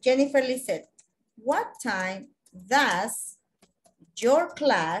 let's see, Jennifer Lisette, what time does your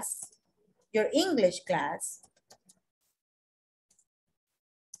class, your English class,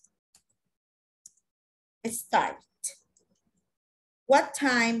 start? What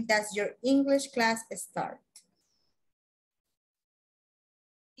time does your English class start?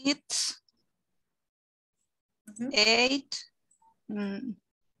 It's 8.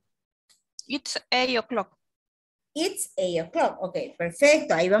 It's 8 o'clock. It's 8 o'clock. Ok,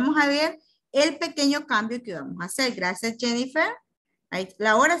 perfecto. Ahí vamos a ver el pequeño cambio que vamos a hacer. Gracias, Jennifer. Right?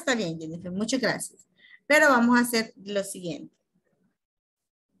 La hora está bien, Jennifer, muchas gracias. Pero vamos a hacer lo siguiente.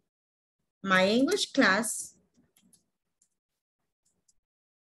 My English class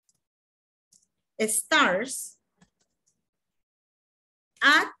starts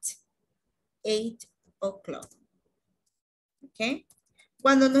at 8 o'clock. ¿Ok?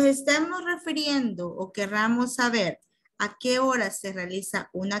 Cuando nos estemos refiriendo o querramos saber a qué hora se realiza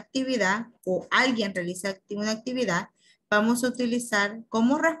una actividad o alguien realiza una actividad, vamos a utilizar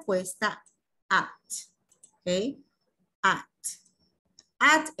como respuesta at. ¿Ok?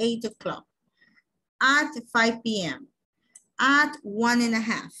 At 8 o'clock. At 5 p.m. At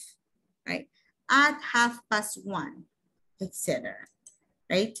 1:30. Right? At 1:30, etc.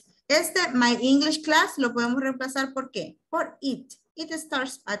 Right? My English class lo podemos reemplazar por qué? Por it. It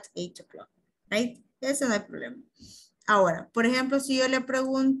starts at 8 o'clock. Right? Eso no hay problema. Ahora, por ejemplo, si yo le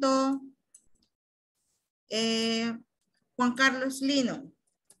pregunto, Juan Carlos Lino,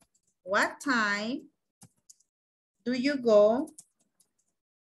 what time do you go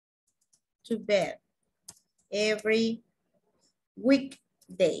to bed every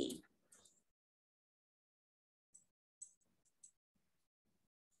weekday?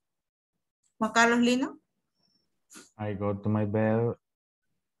 Juan Carlos Lino? I go to my bed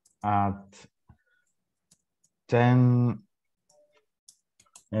at 10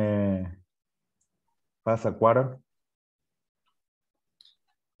 past a quarter.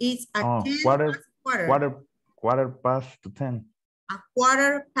 It's at 10 quarter past to 10. A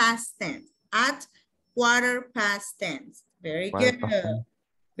quarter past 10. At quarter past 10. Very good.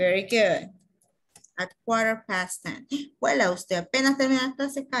 Very good. At quarter past 10. Bueno, usted apenas termina la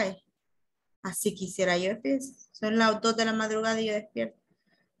clase cae. Así quisiera yo, pues. Son las 2 de la madrugada y yo despierto.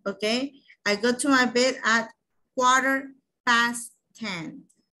 Ok. I go to my bed at quarter past 10.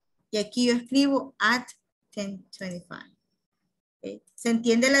 Y aquí yo escribo at 10:25. Okay. ¿Se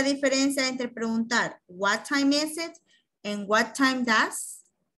entiende la diferencia entre preguntar what time is it and what time does?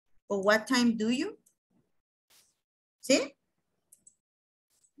 O what time do you? ¿Sí?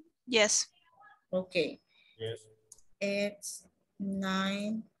 Yes. Okay. Yes. It's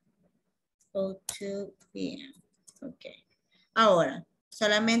 9:02 p.m. Okay. Ahora,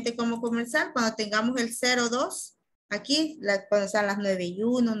 solamente como comenzar, cuando tengamos el 02, aquí, cuando sean las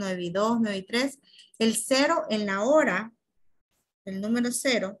 9:01, 9:02, 9:03, el 0 en la hora, el número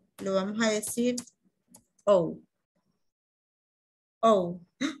 0, lo vamos a decir O. O.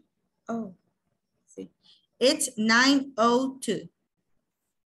 Oh. Sí. It's 9:02.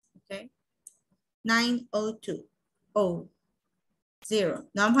 Okay. 9:02. O. 0.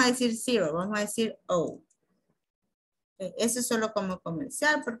 No vamos a decir 0, vamos a decir O. Okay. Eso es solo como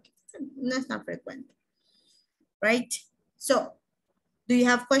comercial porque no es tan frecuente. Right? So, do you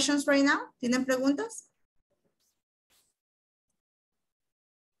have questions right now? ¿Tienen preguntas?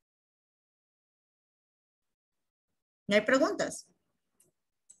 ¿No hay preguntas?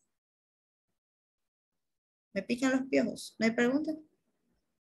 Me pican los piojos. ¿No hay preguntas?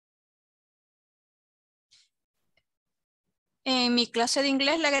 En mi clase de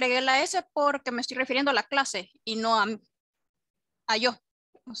inglés le agregué la S porque me estoy refiriendo a la clase y no a yo.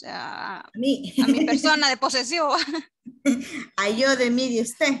 O sea, a mi persona de posesión. A yo de mí de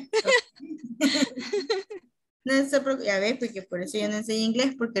usted. No se preocupe, ya ves, porque por eso yo no enseño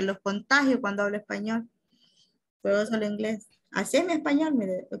inglés, porque los contagio cuando hablo español. Pero solo inglés. Así es mi español,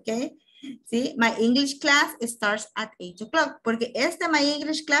 mire, ¿ok? Sí, my English class starts at 8 o'clock. Porque my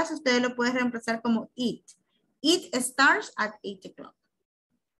English class, ustedes lo pueden reemplazar como it. It starts at 8 o'clock.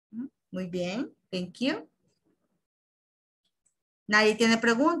 Muy bien, thank you. Nadie tiene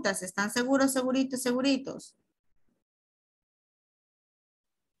preguntas. ¿Están seguros, seguritos, seguritos?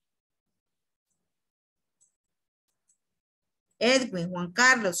 Edwin, Juan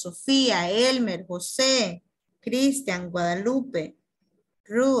Carlos, Sofía, Elmer, José, Cristian, Guadalupe,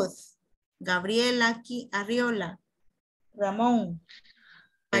 Ruth, Gabriela, Arriola, Ramón.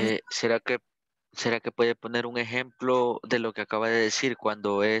 ¿Será que puede poner un ejemplo de lo que acaba de decir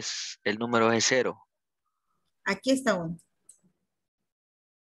cuando el número es 0? Aquí está uno.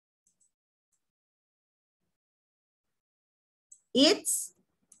 It's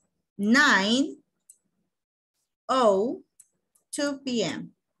 9:02 p.m.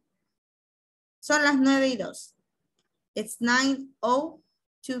 Son las 9:02. It's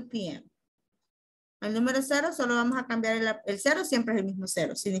 9:02 p.m. El número 0 solo vamos a cambiar el 0, siempre es el mismo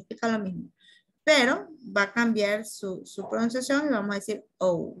 0, significa lo mismo. Pero va a cambiar su pronunciación y vamos a decir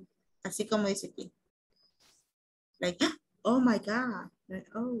oh, así como dice aquí. Like, oh my God.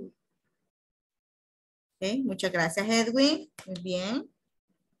 Oh. Okay, muchas gracias, Edwin. Muy bien.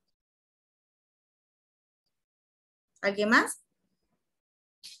 ¿Alguien más?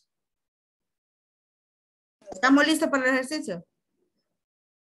 ¿Estamos listos para el ejercicio?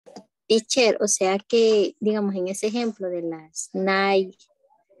 Teacher, o sea que, digamos, en ese ejemplo de las night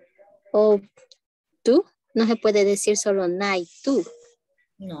o tú, no se puede decir solo night tú,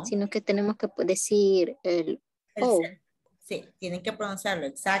 No. sino que tenemos que decir el o. Sí, tienen que pronunciarlo,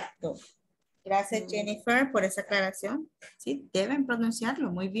 exacto. Gracias, Jennifer, por esa aclaración. Sí, deben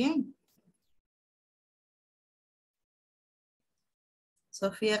pronunciarlo, muy bien.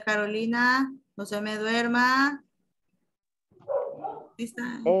 Sofía Carolina, no se me duerma. ¿Lista?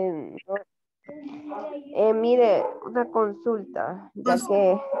 Mire, una consulta, ya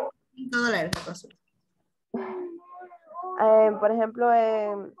que, $5 la consulta. por ejemplo,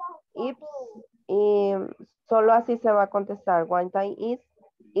 if, y solo así se va a contestar. One time is,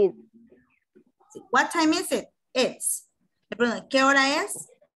 it. What time is it? It's. Le pregunto, ¿qué hora es?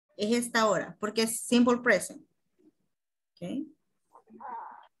 Es esta hora, porque es simple present. Okay.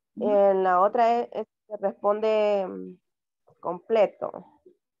 En la otra se responde completo.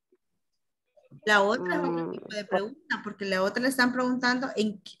 La otra es otro tipo de pregunta, porque la otra le están preguntando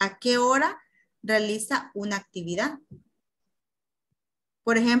a qué hora realiza una actividad.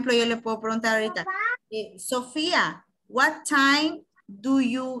 Por ejemplo, yo le puedo preguntar ahorita, Sofía, what time do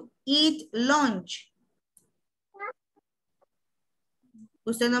you eat lunch?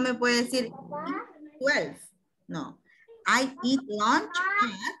 Usted no me puede decir 12. No. I eat lunch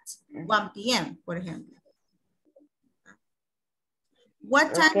at 1 p.m., por ejemplo.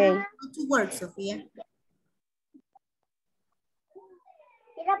 What time do you go to work, Sofía?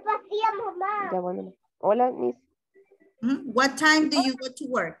 Ya, bueno. Hola, Miss. What time do you go to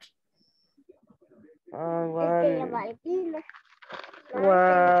work?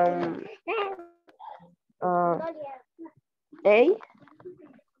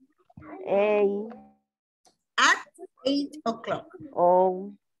 At 8 o'clock.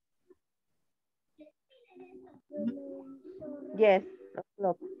 Oh. Yes,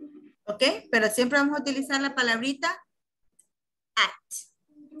 o'clock. Ok, pero siempre vamos a utilizar la palabrita at.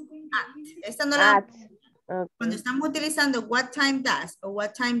 Esta no la... Okay. Cuando estamos utilizando what time does o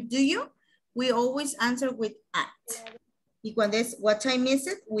what time do you, we always answer with at. Y cuando es what time is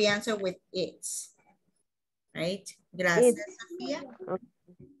it, we answer with it's. Right? Gracias, Sofía.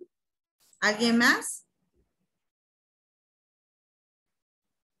 ¿Alguien más?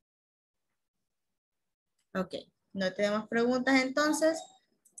 Ok, no tenemos preguntas entonces.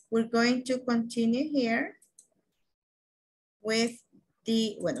 We're going to continue here with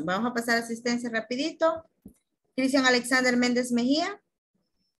the, bueno, vamos a pasar a asistencia rapidito. Cristian Alexander Méndez Mejía.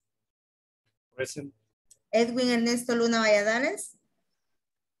 Present. Edwin Ernesto Luna Valladares.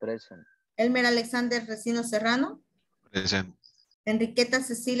 Present. Elmer Alexander Recino Serrano. Present. Enriqueta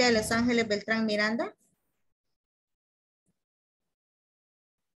Cecilia de Los Ángeles Beltrán Miranda.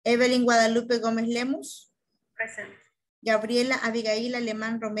 Evelyn Guadalupe Gómez Lemus. Present. Gabriela Abigail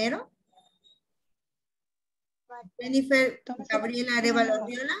Alemán Romero. Jennifer Gabriela Arevalo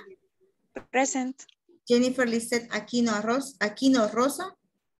Riola. Present. Jennifer Lisette Aquino Rosa.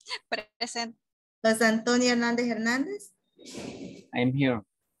 Present. José Antonio Hernández Hernández. I'm here.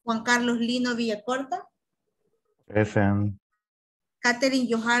 Juan Carlos Lino Villacorta. Present. Catherine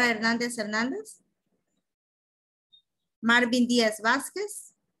Johara Hernández Hernández. Marvin Díaz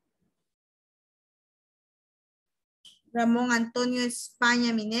Vázquez. Ramón Antonio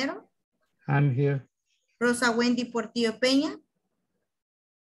España Minero. I'm here. Rosa Wendy Portillo Peña.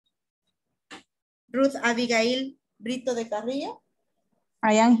 Ruth Abigail Brito de Carrillo.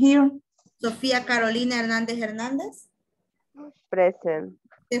 I am here. Sofía Carolina Hernández Hernández. Present.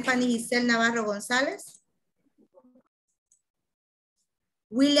 Stephanie Giselle Navarro González.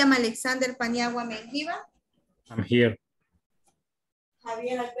 William Alexander Paniagua Menjiva. I'm here.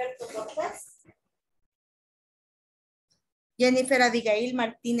 Javier Alberto Cortés. Jennifer Abigail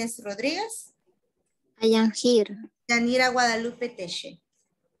Martínez Rodríguez. I am here. Yanira Guadalupe Teche.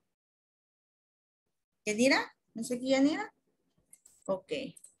 Yanira? ¿No sé qué Yanira?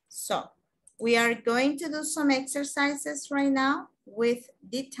 Okay, so we are going to do some exercises right now with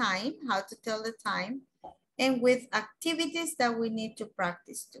the time, how to tell the time, and with activities that we need to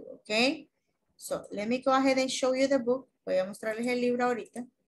practice too, okay? So let me go ahead and show you the book. Voy a mostrarles el libro ahorita.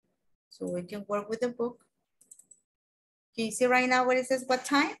 So we can work with the book. Can you see right now where it says what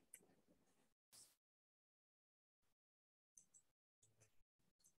time?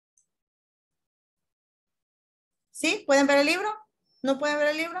 ¿Sí? ¿Pueden ver el libro? ¿No pueden ver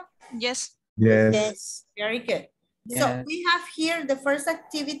el libro? Yes. Yes. Yes. Very good. Yes. So we have here the first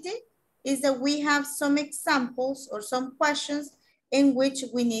activity is that we have some examples or some questions in which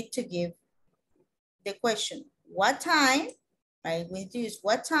we need to give the question. What time? Right? We need to use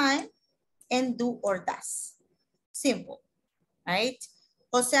what time and do or does. Simple, right?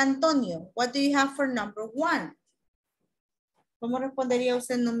 José Antonio, what do you have for number 1? ¿Cómo respondería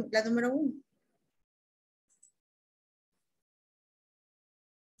usted la número 1?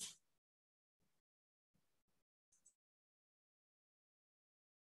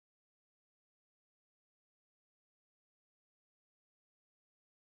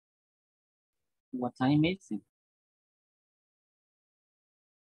 What time is it?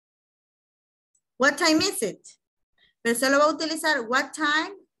 What time is it? Pero solo va a utilizar what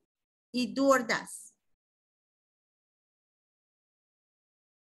time y do or does.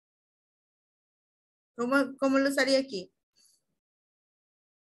 ¿Cómo lo usaría aquí?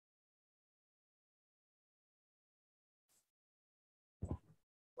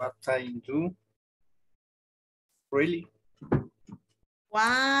 What time do? Really?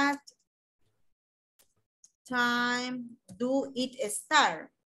 What time do it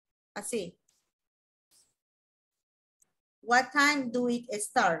start? Así. What time do it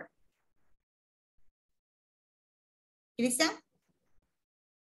start? Cristian?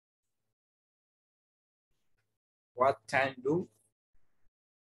 What time do?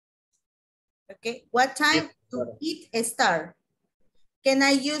 Okay. What time do it start? Can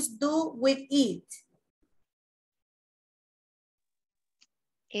I use do with it?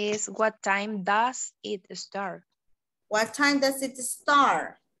 Is what time does it start? What time does it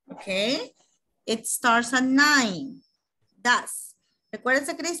start? Okay. It starts at 9. Does.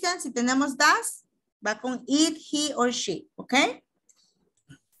 Recuérdense, Cristian, si tenemos does, va con it, he, or she. Okay.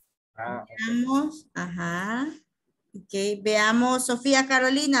 Veamos. Ajá. Okay. Veamos, Sofía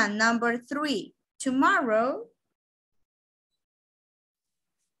Carolina, number 3. Tomorrow.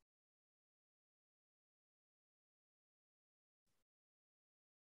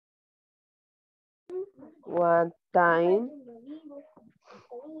 What time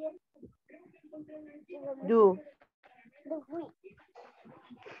do?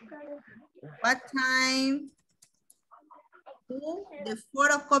 What time do the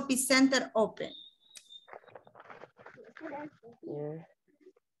photocopy center open? Yeah.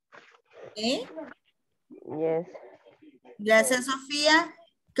 ¿Eh? Yes. Gracias, Sofía.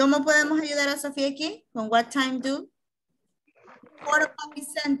 ¿Cómo podemos ayudar a Sofía aquí? ¿Con what time do? Photocopy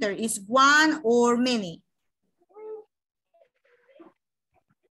center is one or many.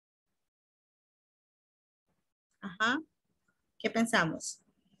 Ajá. ¿Qué pensamos?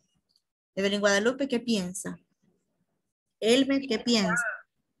 Evelyn Guadalupe, ¿qué piensa? Elmer, ¿qué piensa?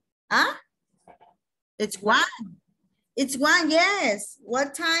 ¿Ah? It's one. It's one, yes.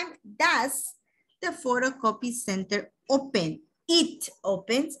 What time does the photocopy center open? It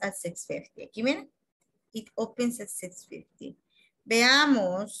opens at 6:50. Aquí miren. It opens at 6:50.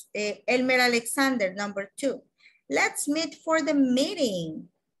 Veamos, Elmer Alexander, number 2. Let's meet for the meeting.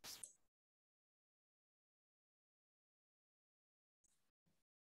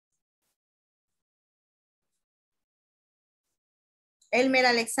 Elmer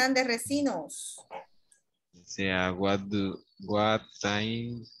Alexander Recinos. Sea, what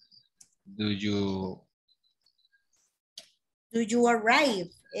time do you arrive?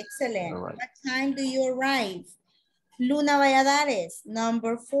 Excellent. arrive? What time do you arrive? Luna Valladares,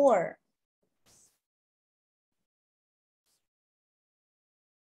 number 4.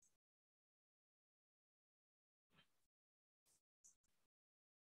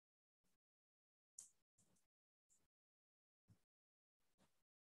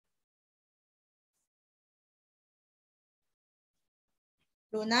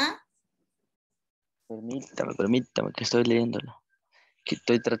 Luna. Permítame que estoy leyéndolo. Que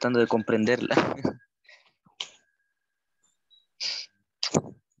estoy tratando de comprenderla.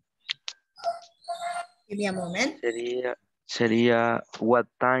 Give me a moment. Sería what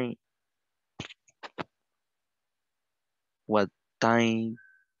time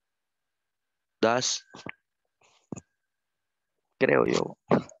does, creo yo.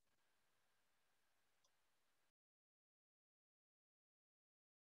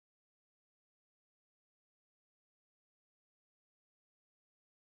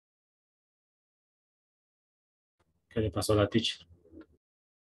 ¿Qué le pasó a la teacher?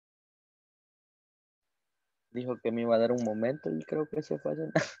 Dijo que me iba a dar un momento y creo que se fue.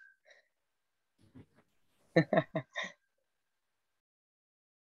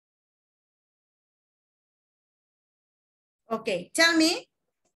 Okay, tell me.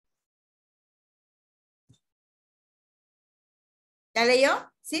 ¿Ya leyó?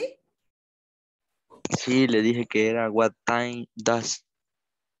 ¿Sí? Sí, le dije que era what time does.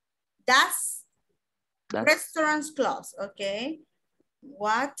 Does restaurants close? Okay.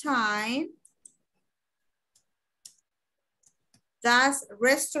 What time does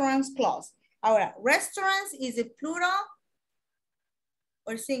restaurants close? Ahora, restaurants is it plural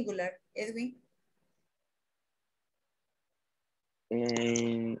or singular, Edwin?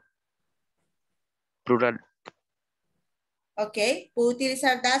 Plural. Ok, ¿puedo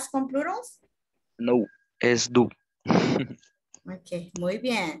utilizar das con plurals? No, es do. Ok, muy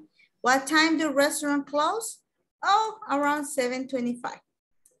bien. What time do restaurant close? Oh, around 7:25.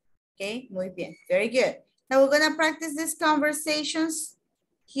 Okay, muy bien, very good. Now we're gonna practice these conversations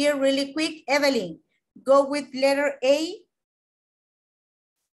here really quick. Evelyn, go with letter A.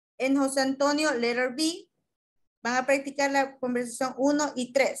 En José Antonio, letter B. Van a practicar la conversación 1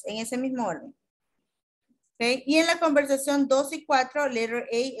 y 3 en ese mismo orden. Okay. Y en la conversación 2 y 4, letter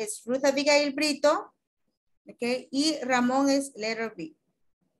A es Ruth Abigail Brito. Okay. Y Ramón es letter B.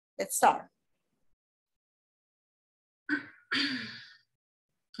 Let's start.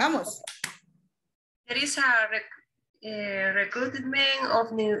 Vamos. There is a recruitment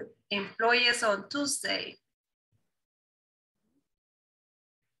of new employees on Tuesday.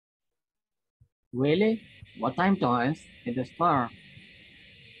 Really? What time does it start?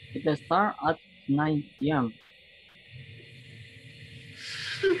 It starts at 9 p.m.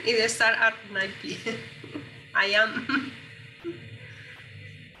 It starts at 9 p.m. I am.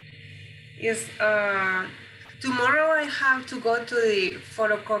 Yes, tomorrow I have to go to the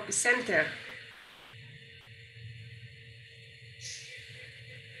photocopy center.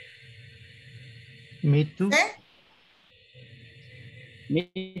 Me too.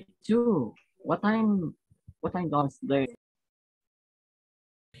 Me too. What time does they?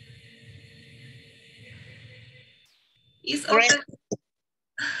 It's open.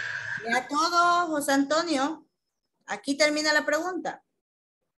 Ya todo, José Antonio. Aquí termina la pregunta.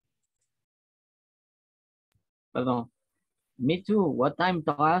 Perdón. Me too. What time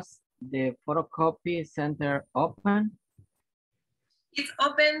does the photocopy center open? It's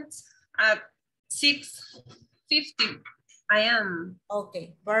open at 6:50. I am.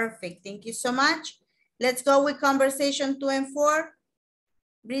 Okay, perfect. Thank you so much. Let's go with conversation 2 and 4.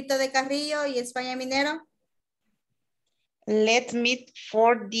 Brito de Carrillo y España Minero. Let's meet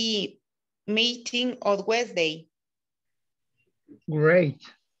for the meeting on Wednesday. Great.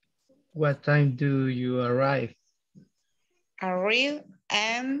 What time do you arrive? Arrive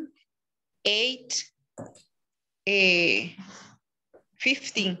at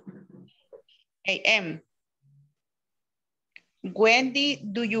 8:15 a.m. Wendy,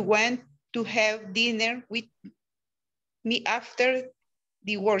 do you want to have dinner with me after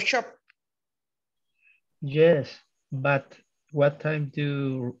the workshop? Yes, but what time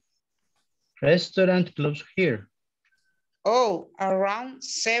do restaurant close here? Oh, around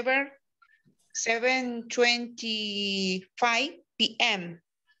 7:25 p.m.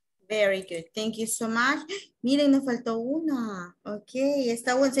 Very good. Thank you so much. Miren, nos faltó una. Ok,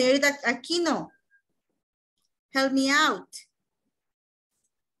 está bueno. Señorita Aquino, help me out.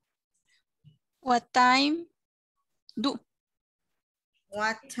 What time do?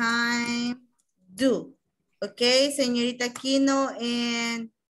 What time do? Ok, señorita Aquino and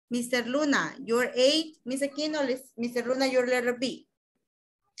Mr. Luna, you're 8. Miss Aquino, Mr. Luna, you're letter B.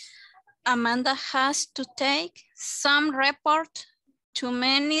 Amanda has to take some report to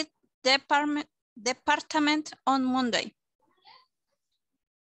many department on Monday.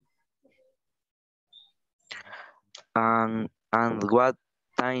 And what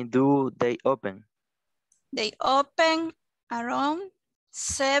time do they open? They open around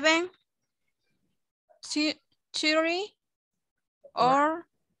 7:30 or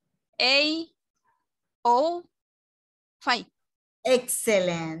 8:05.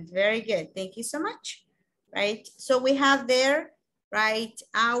 Excellent. Very good. Thank you so much. Right. So we have there, right,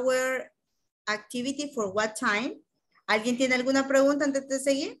 our activity for what time. ¿Alguien tiene alguna pregunta antes de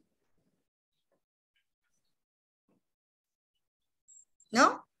seguir?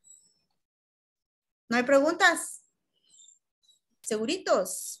 ¿No? ¿No hay preguntas?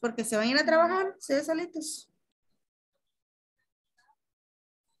 ¿Seguritos? Porque se van a ir a trabajar, se ven solitos.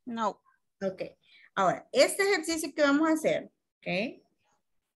 No. Ok. Ahora, este ejercicio que vamos a hacer, ok.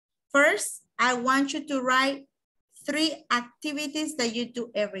 First, I want you to write 3 activities that you do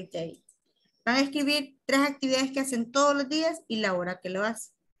every day. Van a escribir 3 actividades que hacen todos los días y la hora que lo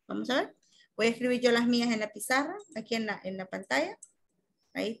hacen. Vamos a ver. Voy a escribir yo las mías en la pizarra, aquí en la pantalla.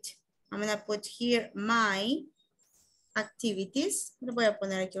 Right. I'm going to put here my activities. Lo voy a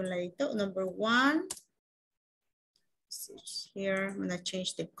poner aquí a un ladito. Number 1. Here, I'm going to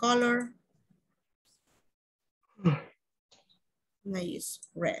change the color. I'm going to use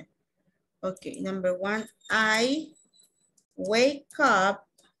red. Okay, number 1, I wake up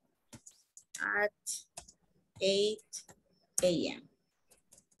at 8 a.m.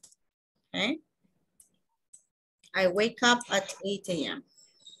 Okay. I wake up at 8 a.m.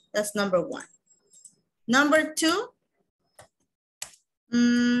 That's number one. Number two,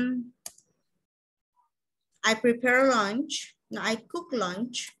 I prepare lunch. No, I cook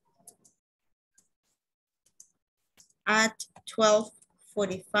lunch at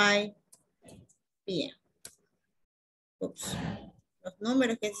 12:45 p.m. Oops. Los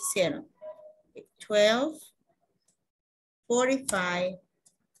números que se hicieron. 12:45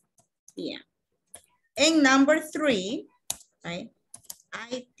 p.m. And number three, right?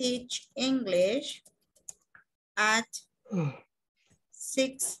 I teach English at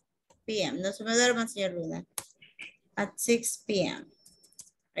 6 p.m. No se me duerman, señor Luna. At 6 p.m.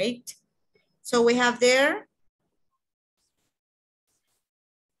 Right? So we have there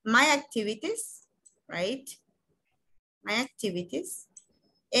my activities, right? My activities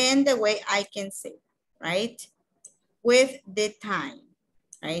and the way I can say, right? With the time,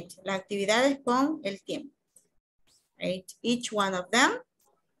 right? Las actividades con el tiempo, right? Each one of them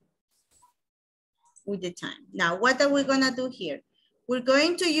with the time. Now, what are we gonna do here? We're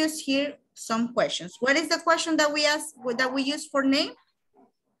going to use here some questions. What is the question that we ask, that we use for name?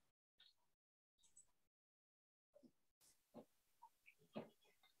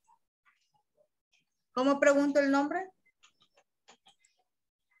 ¿Cómo pregunto el nombre?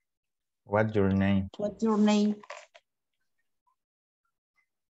 What's your name? What's your name?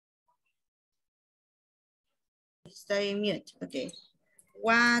 Estoy en mute, okay.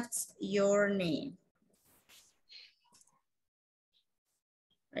 What's your name?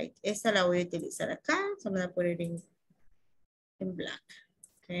 Right, esta la voy a utilizar acá. Se me va a poner en black,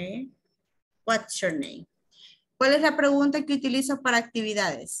 okay. What's your name? ¿Cuál es la pregunta que utilizo para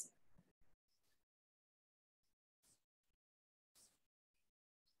actividades?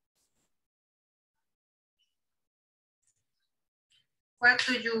 What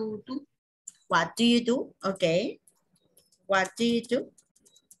do you do? What do you do? Okay. What do you do?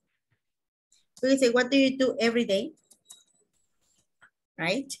 We say, what do you do every day?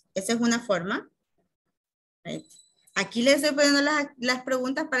 Right? Esa es una forma. Right? Aquí les estoy poniendo las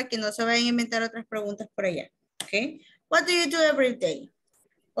preguntas para que no se vayan a inventar otras preguntas por allá. Okay. What do you do every day?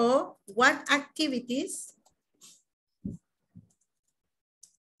 Or what activities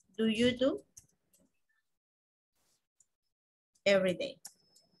do you do every day?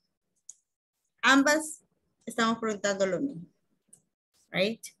 Ambas estamos preguntando lo mismo.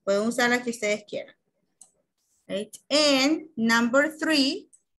 Right? Pueden usar la que ustedes quieran. Right? And number three,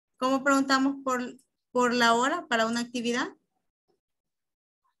 ¿cómo preguntamos por la hora para una actividad?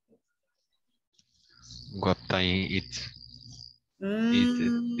 What time it?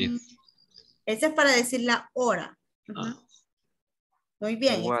 Ese es para decir la hora. Muy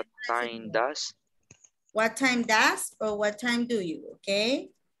bien. What time does? What time does or what time do you?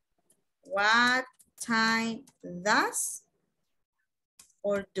 Okay. What time does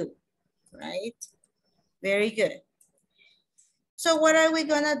or do? Right? Very good. So what are we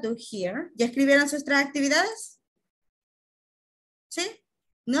gonna do here? ¿Ya escribieron sus tres actividades? ¿Sí?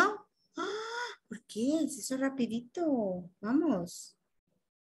 ¿No? ¿Por qué? Se hizo rapidito. Vamos.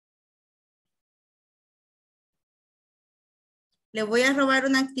 Le voy a robar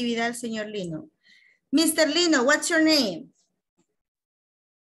una actividad al señor Lino. Mr. Lino, what's your name?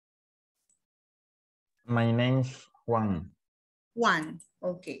 My name's Juan. Juan.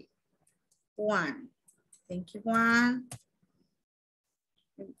 Okay. Juan. Thank you, Juan.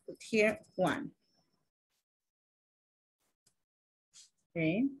 Put here, Juan.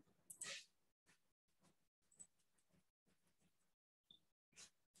 Okay.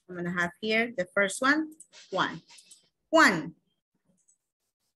 I'm gonna have here the first one, Juan. Juan,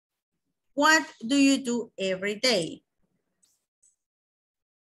 what do you do every day?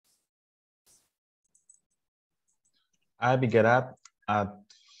 I get up at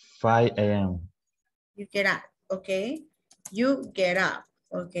 5 a.m. You get up, okay. You get up,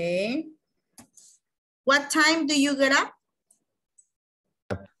 okay. What time do you get up?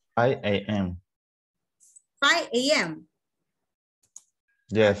 5 a.m. 5 a.m.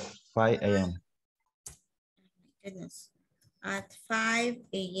 Yes, 5 a.m. Goodness. At 5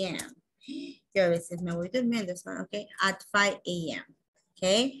 a.m. Yo a veces me voy durmiendo, okay. At 5 a.m.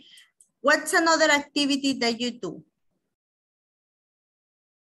 Okay. What's another activity that you do?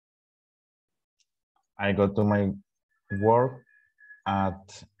 I go to my work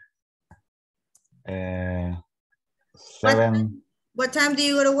at 7. What time do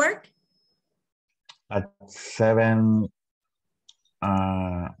you go to work? At 7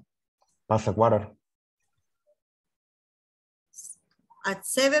 past a quarter. At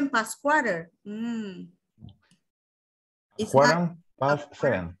 7 past quarter. It's Quarter? not past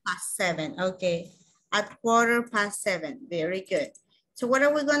 7. Past 7, okay. At 7:15. Very good. So what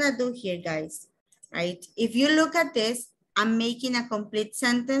are we gonna do here, guys? Right? If you look at this, I'm making a complete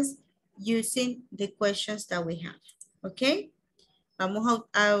sentence using the questions that we have. Okay? Vamos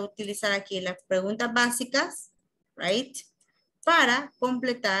a utilizar aquí las preguntas básicas, right? Para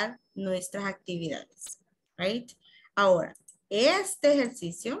completar nuestras actividades, right? Ahora, este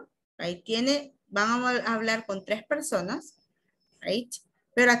ejercicio, right, van a hablar con 3 personas, right?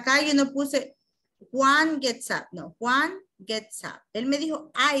 Pero acá yo no puse Juan gets up, no, Juan gets up. Él me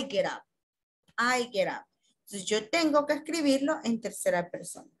dijo I get up, I get up. Entonces yo tengo que escribirlo en tercera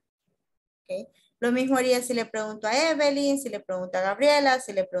persona, ¿ok? Lo mismo haría si le pregunto a Evelyn, si le pregunto a Gabriela,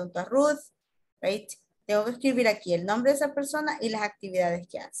 si le pregunto a Ruth, right? Tengo que escribir aquí el nombre de esa persona y las actividades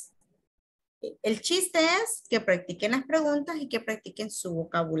que hace. El chiste es que practiquen las preguntas y que practiquen su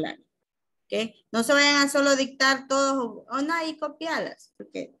vocabulario. ¿Okay? No se vayan a solo dictar todos o no, y copiarlas,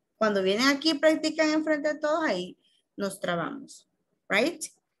 porque cuando vienen aquí y practican enfrente de todos, ahí nos trabamos. Right?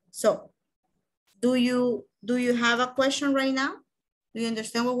 So, do you have a question right now? Do you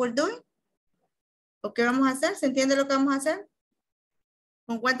understand what we're doing? ¿O qué vamos a hacer? ¿Se entiende lo que vamos a hacer?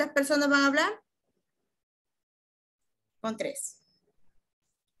 ¿Con cuántas personas van a hablar? Con 3.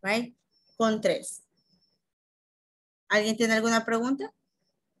 Right? Con 3. ¿Alguien tiene alguna pregunta?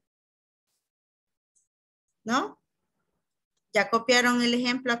 ¿No? ¿Ya copiaron el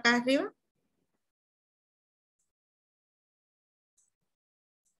ejemplo acá arriba?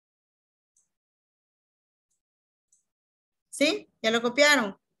 ¿Sí? ¿Ya lo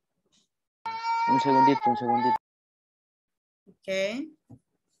copiaron? Un segundito, un segundito. Ok.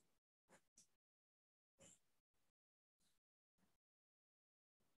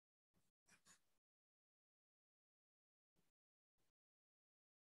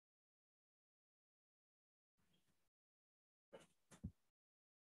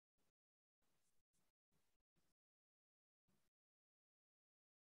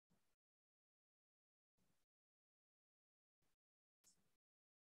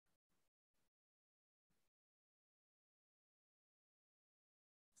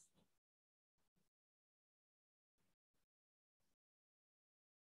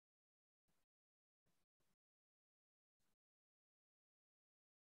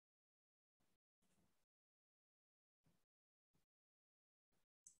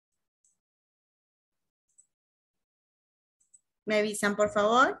 ¿Me avisan, por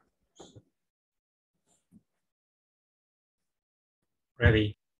favor?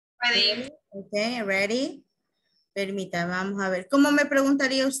 Ready. Ready. Ok, ready. Permítame, vamos a ver. ¿Cómo me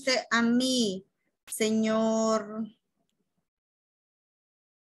preguntaría usted a mí, señor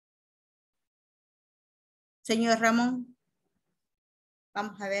Ramón?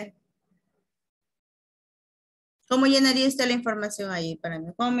 Vamos a ver. ¿Cómo llenaría usted la información ahí para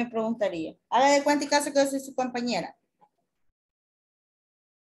mí? ¿Cómo me preguntaría? Haga de cuenta y caso que yo soy su compañera.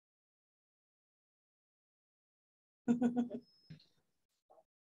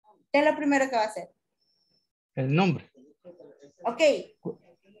 ¿Qué es lo primero que va a hacer? El nombre. Ok.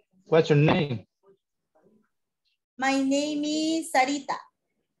 What's your name? My name is Sarita.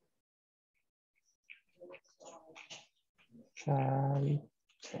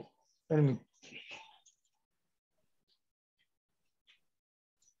 Permítame.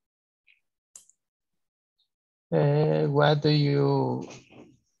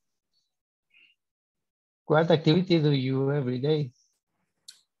 What activity do you every day?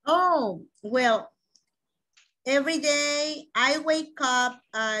 Oh, well, every day I wake up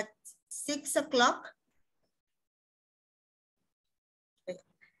at 6 o'clock.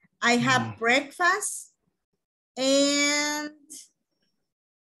 I have breakfast and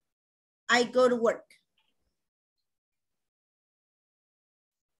I go to work.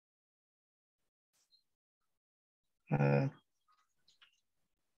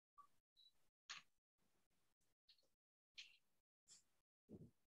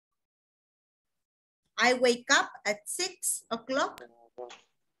 I wake up at 6 o'clock.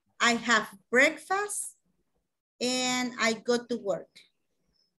 I have breakfast and I go to work.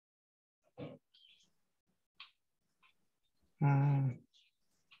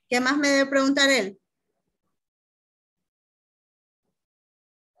 ¿Qué más me debe preguntar él?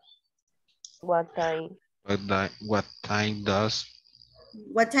 What time? What time does?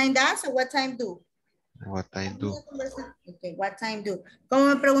 What time does or what time do? What time do? Okay, what time do? ¿Cómo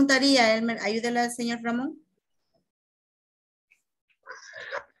me preguntaría? Ayúdele al señor Ramón.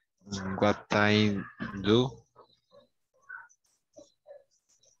 What time do?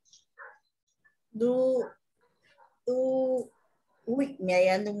 Uy, me hay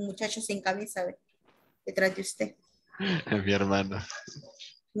ando un muchacho sin camisa, ¿ve? Detrás de usted. Mi hermano.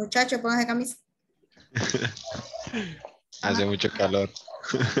 Muchachos, pónganse camisa. Hace mucho calor.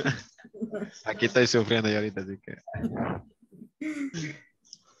 Aquí estoy sufriendo yo ahorita, así que.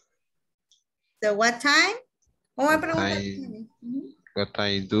 So what time? ¿Cómo me pregunta? What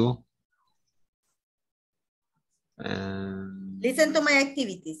I do. Listen to my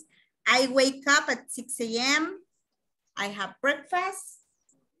activities. I wake up at 6 a.m. I have breakfast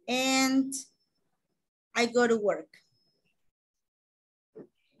and I go to work.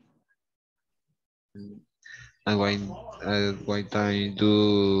 And what I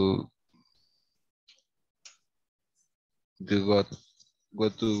do go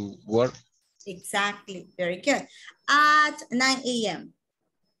to work. Exactly, very good. At 9 a.m.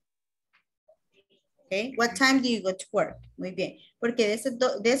 Okay, what time do you go to work? Muy bien, porque de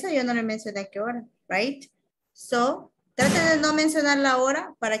eso yo no le mencioné qué hora, right? So, traten de no mencionar la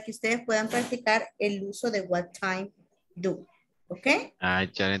hora para que ustedes puedan practicar el uso de what time do. ¿Ok? Ah,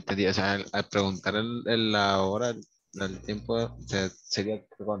 ya lo entendí. O sea, al preguntar la hora, el tiempo, o sea, sería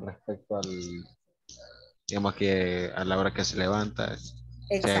con respecto al, digamos que a la hora que se levanta.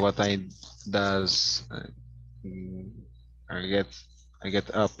 O sea, what time does I get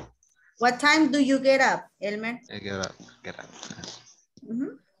up? What time do you get up, Elmer? I get up.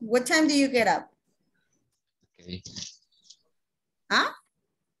 What time do you get up? Okay. ¿Ah?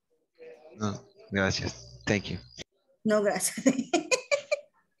 No, gracias. Thank you. No, gracias.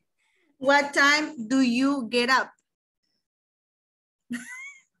 What time do you get up?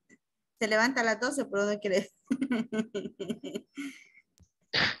 Se levanta a las 12, pero no quiere.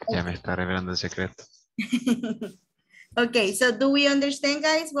 Ya me está revelando el secreto. Okay, so do we understand,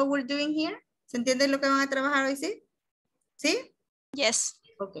 guys, what we're doing here? ¿Se entiende lo que van a trabajar hoy, sí? ¿Sí? Yes.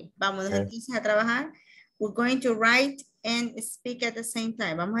 Okay, vámonos entonces a trabajar. We're going to write and speak at the same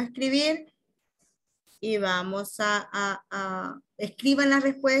time. Vamos a escribir y vamos a escriban las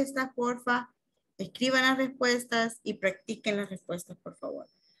respuestas, porfa. Escriban las respuestas y practiquen las respuestas, por favor.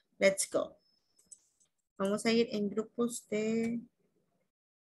 Let's go. Vamos a ir en grupos de...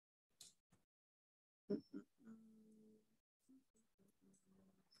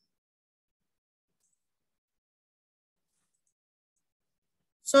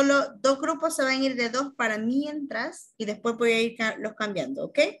 Solo 2 grupos se van a ir de 2 para mientras y después voy a ir los cambiando,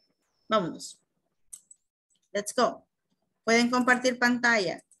 ¿ok? Vámonos. Let's go. Pueden compartir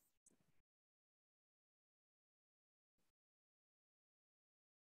pantalla.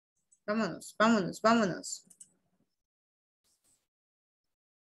 Vámonos, vámonos, vámonos.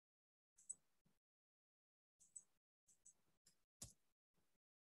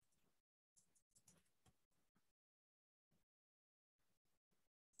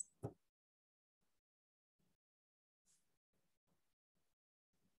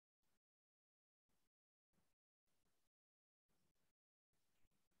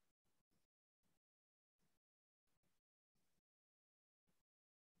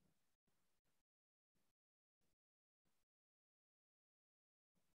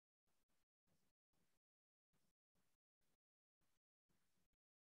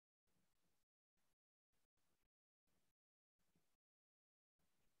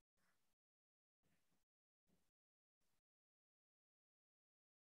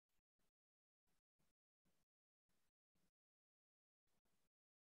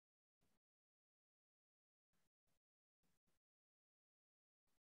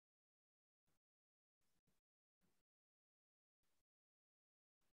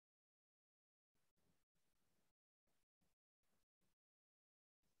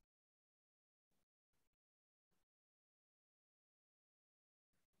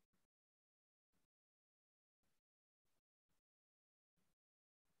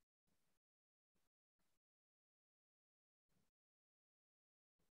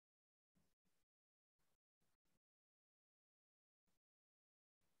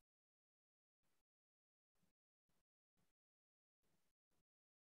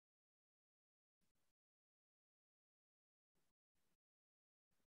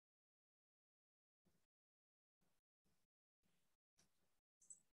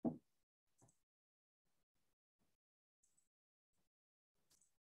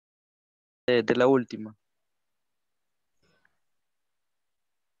 De la última.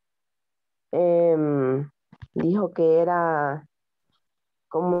 Dijo que era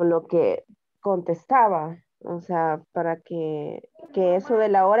como lo que contestaba, o sea, para que eso de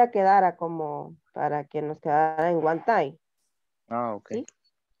la hora quedara como para que nos quedara en one time. Ah, ok. ¿Sí?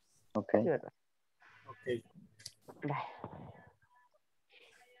 Ok. Sí, ¿verdad? Ok.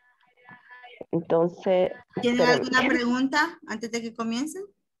 Entonces, ¿Tienen espérenme. alguna pregunta antes de que comiencen?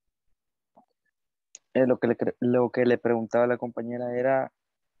 Lo que le preguntaba a la compañera era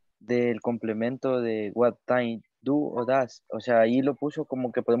del complemento de what time do o does. O sea, ahí lo puso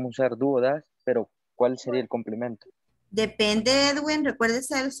como que podemos usar do o does, pero ¿cuál sería el complemento? Depende, Edwin,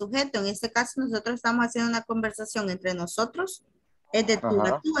 recuérdese del sujeto. En este caso, nosotros estamos haciendo una conversación entre nosotros. Es de tú a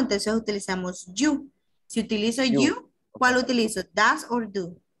Ajá. tú, entonces utilizamos you. Si utilizo You. you, ¿cuál utilizo? Does or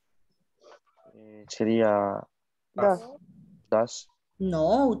do? Sería Dos. does.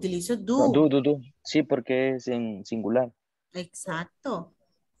 No, utilizo No, do. do. Sí, porque es en singular. Exacto.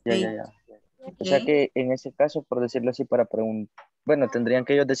 Ya. O sea Ok. que en ese caso, por decirlo así, para preguntar, bueno, tendrían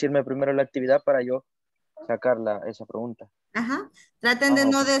que ellos decirme primero la actividad para yo sacar esa pregunta. Ajá. Traten de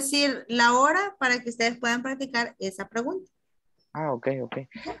no Ok. decir la hora para que ustedes puedan practicar esa pregunta. Ok.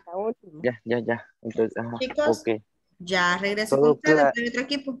 La última. Ya. Entonces, ajá, Chicos, ok. ya regreso con Todo ustedes claro, de otro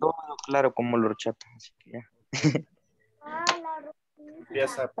equipo. todo claro como los chatos, así que ya.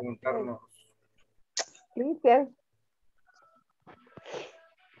 Empieza a preguntarnos. Cristian.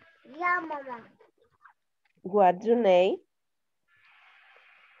 Ya, mamá. What's your name?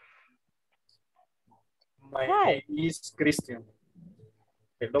 My Hi. name is Christian.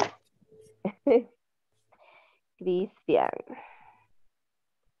 Hello. Cristian.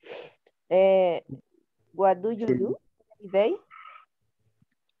 What do you do today?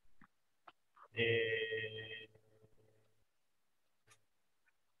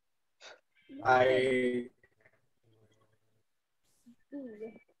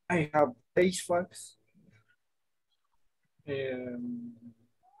 I have HVACs.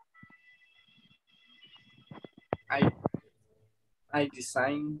 I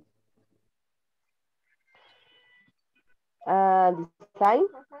design.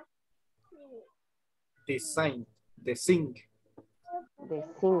 Design. Design.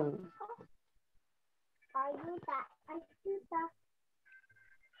 Design.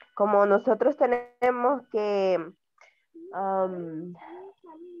 Como nosotros tenemos que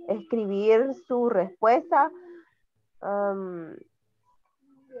escribir su respuesta,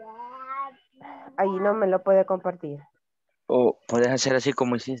 ahí no me lo puede compartir. O puedes hacer así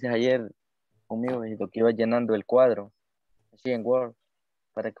como hiciste ayer conmigo y lo que iba llenando el cuadro, así en Word,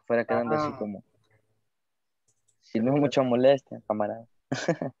 para que fuera quedando así como, si no es mucha molestia, camarada.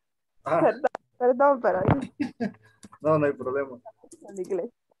 Perdón, pero No hay problema. en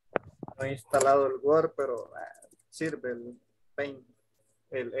inglés. No he instalado el Word, pero sirve el Paint,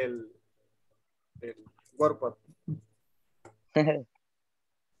 el WordPad.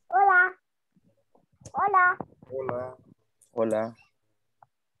 Hola. Hola. Hola.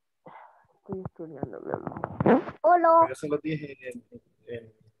 Estoy estudiando, mi amor. Hola. Yo se lo dije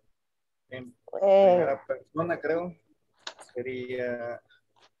en primera persona, creo. Sería...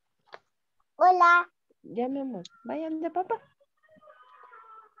 Hola. Ya, mi amor. Vayan de papá.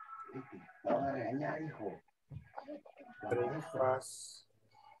 Breakfast.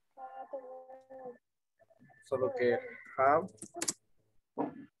 Solo que have.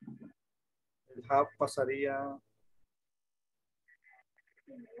 El have pasaría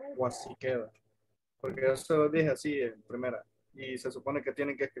o así queda. Porque yo se lo dije así en primera. Y se supone que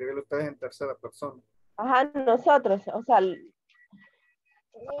tienen que escribirlo ustedes en tercera persona. Ajá, nosotros, o sea.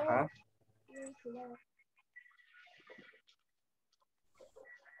 Ajá.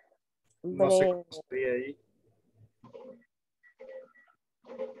 No sé cómo sería ahí.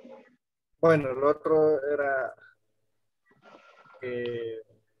 Bueno, el otro era que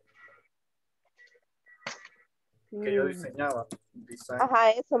yo diseñaba. Design.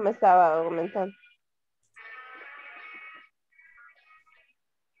 Ajá, eso me estaba comentando.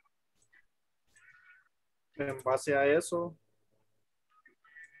 En base a eso,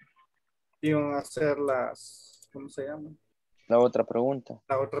 iban a hacer las, ¿cómo se llama? La otra pregunta.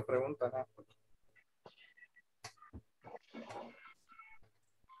 La otra pregunta, ajá.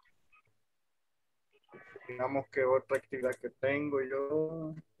 Digamos que otra actividad que tengo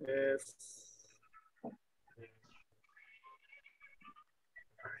yo es...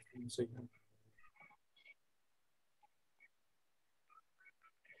 Ay, ¿cómo se llama?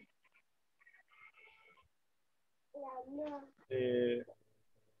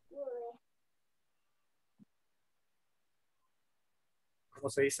 ¿Cómo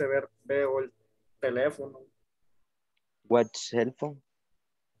se dice? Veo el teléfono. Watch cell phone.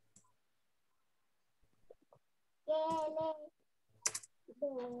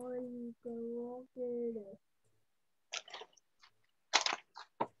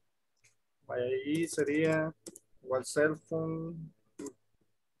 Ahí sería igual cell phone.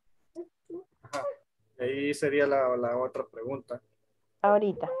 Ajá. Ahí sería la otra pregunta.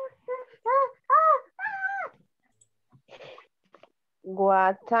 Ahorita.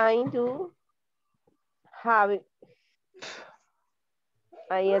 What time do have.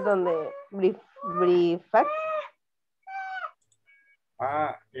 Ahí es donde prefect.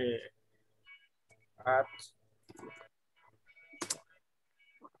 At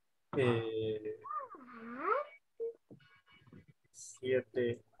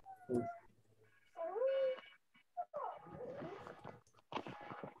 7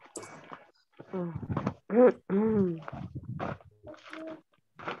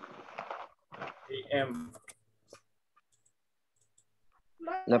 AM.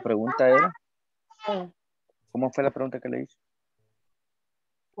 La pregunta era, ¿cómo fue la pregunta que le hice?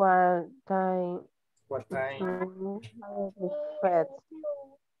 What time? What time?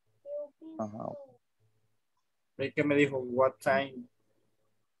 Ajá. Es que me dijo, what time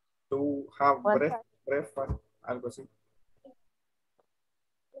to have breakfast, algo así.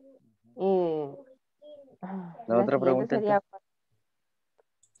 La otra pregunta sería,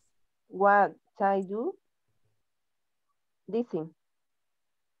 what time do? Dicen.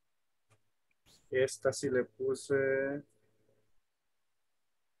 Esta sí le puse.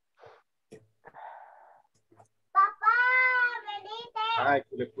 Papá, venite.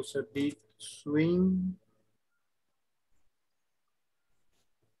 Aquí le puse between.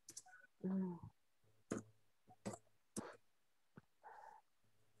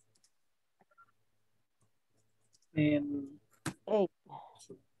 En. Hey.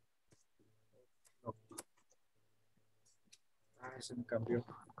 No. Se me cambió.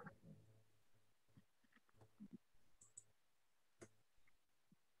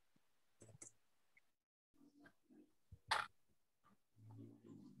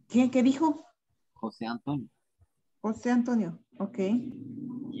 ¿Qué dijo? José Antonio. José Antonio, ok.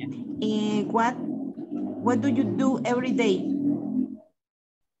 Yeah. What do you do every day?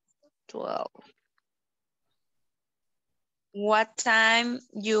 12. What time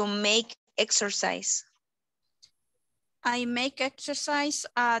you make exercise? I make exercise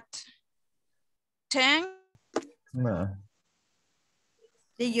at 10. No.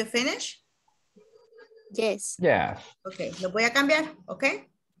 Did you finish? Yes. Yes. Ok, lo voy a cambiar, ok.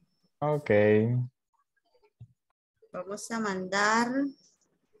 Okay. Vamos a mandar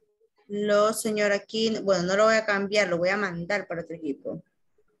señor, aquí, bueno, no lo voy a cambiar, lo voy a mandar para otro equipo.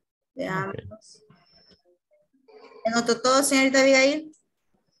 Veamos. Okay. ¿Anotó todo, señorita Abigail?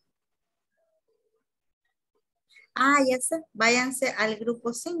 Ya sé, váyanse al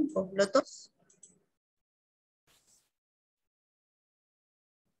grupo 5, los dos.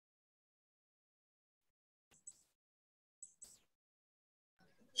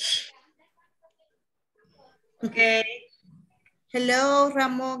 Okay. Hello,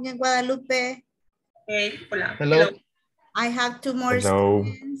 Ramón en Guadalupe. Okay. Hola. Hello. I have 2 more Hello.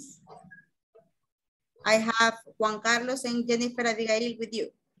 students. I have Juan Carlos and Jennifer Abigail with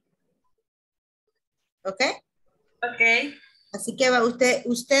you. ¿Ok? Okay. Así que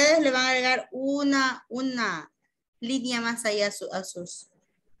ustedes le van a agregar una línea más allá a sus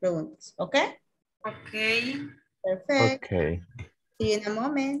preguntas. ¿Ok? Okay. Perfecto. Okay. See you in a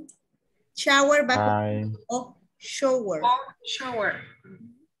moment. Shower, Bye. shower. Shower.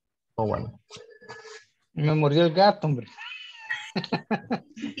 Oh, bueno. Me mordió el gato, hombre.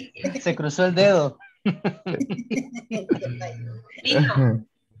 Se cruzó el dedo. Lino.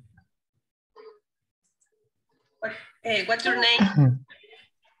 What's your name?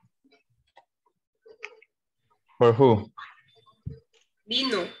 For who?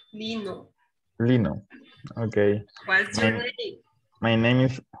 Lino. Lino. Lino. Okay. What's your name? My name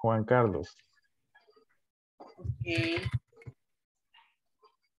is Juan Carlos. Okay.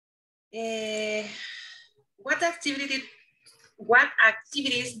 What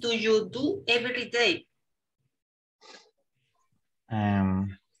activities do you do every day?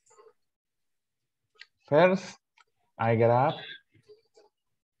 First, I get up.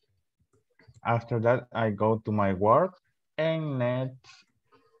 After that, I go to my work. And next,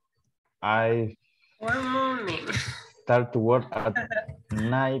 I One moment. start to work at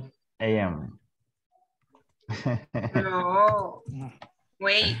 9 a.m. No.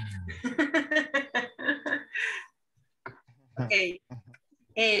 Wait. Okay.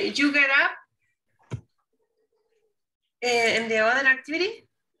 You get up. And the other activity?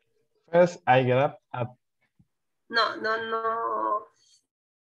 First, I get up at... No.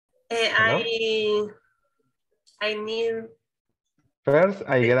 I need... First,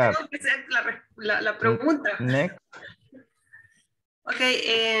 I get up. Tengo que hacer la pregunta. Next. Okay.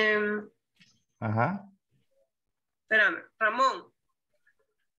 Ajá. Espérame, Ramón.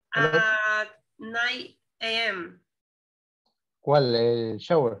 Hello. At 9 a.m. ¿Cuál? El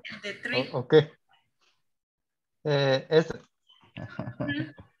shower. The 3. Ok.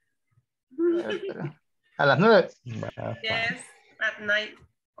 A las 9. Yes, at 9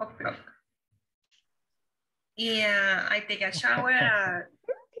 o'clock. Yeah, I take a shower at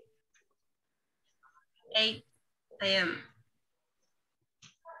 8 a.m.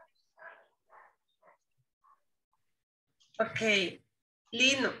 Okay,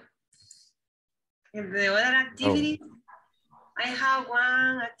 Lino. In the other activity, I have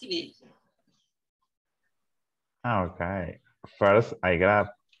one activity. Okay. First, I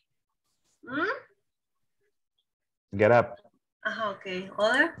Hmm? get up. Okay,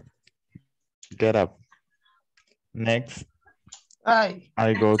 other? Get up. Next, Ay.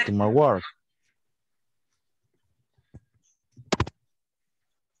 I go to my work.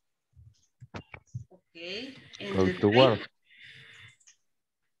 Okay. Go to work.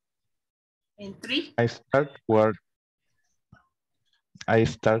 And 3? I start work. I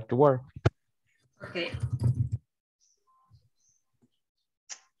start to work. Okay.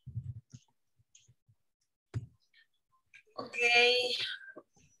 Okay.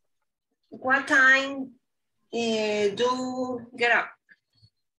 What time do you get up?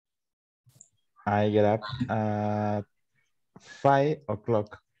 I get up at 5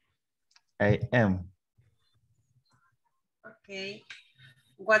 o'clock a.m. Okay.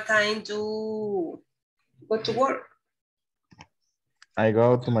 What time do you go to work? I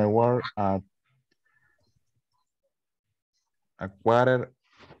go to my work at a 7:15.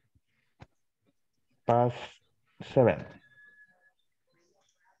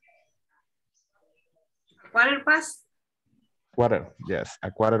 Quarter past? Yes, a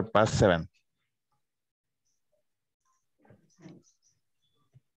 7:15.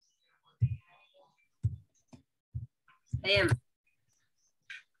 A.m.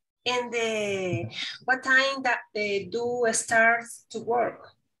 And what time that do start to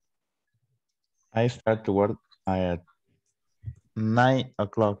work? I start to work at 9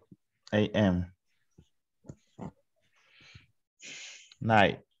 o'clock a.m.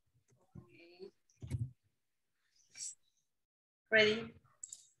 9. Ready?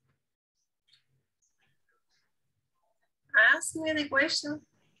 Ask me the question.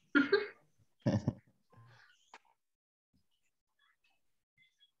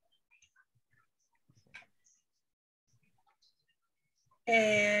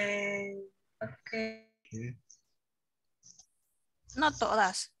 Okay. No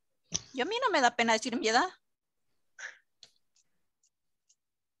todas. Yo a mí no me da pena decir mi edad.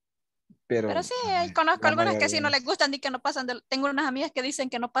 Pero sí, conozco algunas que sí no les gustan y que no pasan de... Tengo unas amigas que dicen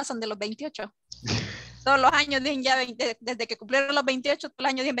que no pasan de los 28. Todos los años dicen ya 20, desde que cumplieron los 28, todos los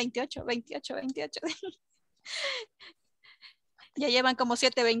años dicen 28, 28, 28. Ya llevan como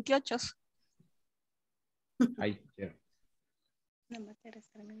 7 28. Ay,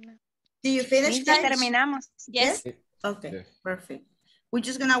 Do you finish, guys? Terminamos. Yes? Okay, Yes. perfect. We're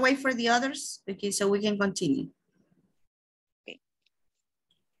just gonna wait for the others, okay, so we can continue. Okay.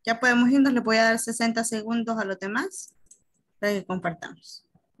 Ya podemos irnos, le voy a dar 60 segundos a los demás para que compartamos.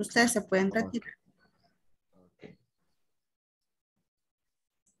 Ustedes se pueden retirar.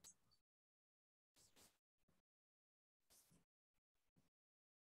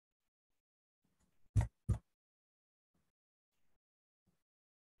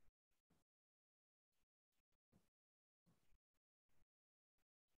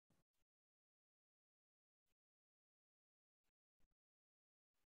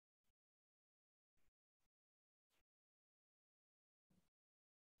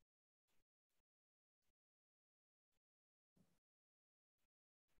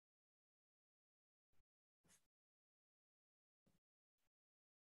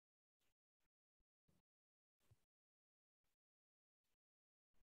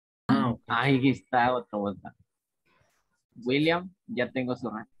 Ahí está otra vuelta. William, ya tengo su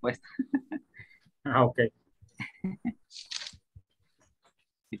respuesta. Ok.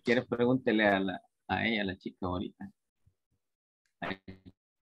 Si quieres, pregúntele a ella, la chica ahorita.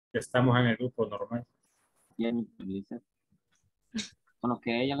 Estamos en el grupo normal. Con lo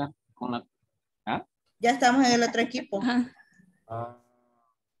que ella, ¿ah? Ya estamos en el otro equipo.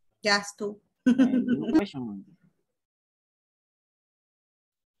 Ya tú.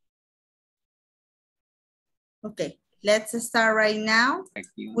 Okay, let's start right now.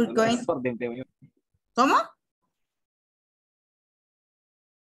 We're going... ¿Cómo?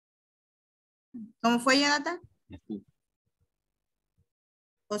 ¿Cómo fue, Jonathan?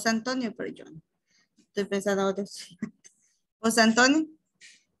 José Antonio, pero yo no. Estoy pensando en otro. José Antonio.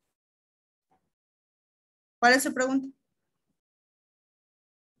 ¿Cuál es su pregunta?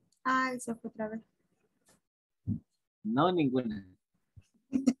 Ay, se fue otra vez. No, ninguna.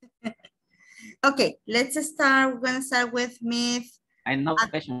 Okay, let's start. We're going to start with myth. I know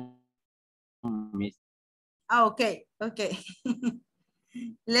question, Miss. Oh, okay, okay.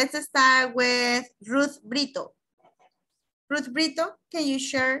 Let's start with Ruth Brito. Ruth Brito, can you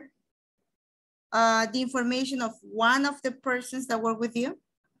share the information of one of the persons that work with you?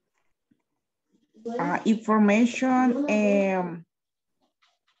 Information,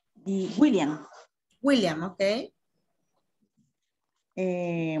 the William. William, okay.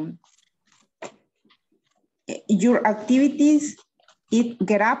 Your activities,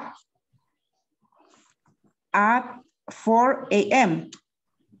 get up at 4 a.m.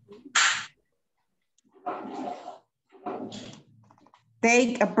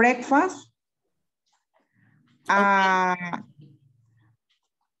 Take a breakfast at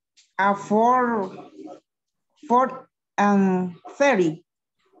 4:30.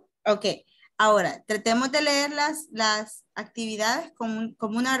 Ok, ahora tratemos de leer las actividades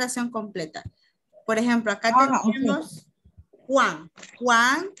como una oración completa. Por ejemplo, acá tenemos Juan.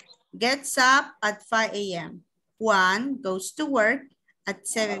 Juan gets up at 5 a.m. Juan goes to work at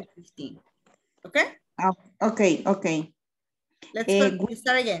 7:15. Okay? Okay. Let's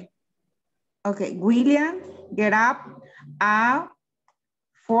start again. Okay, William get up at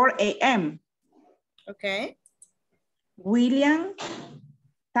 4 a.m. Okay. William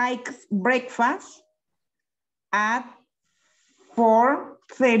takes breakfast at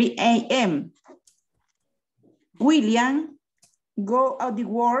 4:30 a.m. William go out to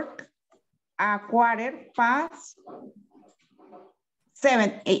work at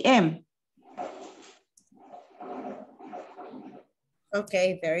 7:15 a.m.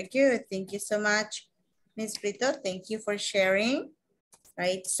 Okay, very good. Thank you so much, Ms. Brito. Thank you for sharing.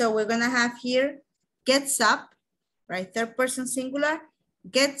 Right, so we're gonna have here gets up, right? Third person singular,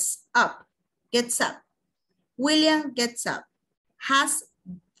 gets up. William gets up, has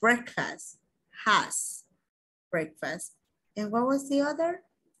breakfast. And what was the other?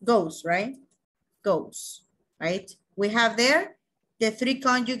 Goes, right? Goes, right? We have there the three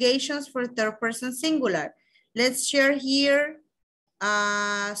conjugations for third person singular. Let's share here,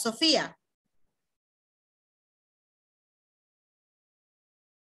 Sophia.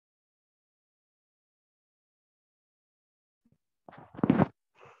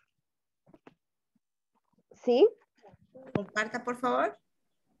 Sí. Comparta, por favor.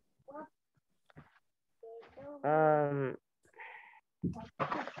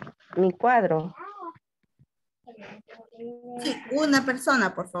 Mi cuadro. Sí, una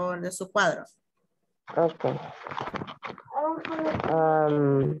persona, por favor, de su cuadro. Ok.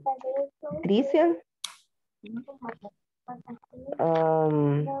 Cristian.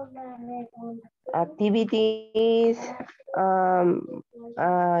 Activities.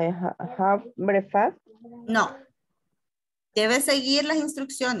 I have breakfast. No. Debe seguir las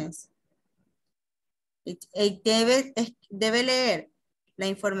instrucciones. Debe leer la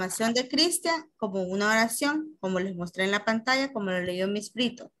información de Cristian como una oración, como les mostré en la pantalla, como lo leyó Miss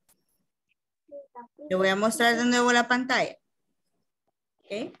Brito. Le voy a mostrar de nuevo la pantalla.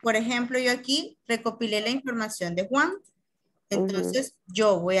 ¿Okay? Por ejemplo, yo aquí recopilé la información de Juan. Entonces,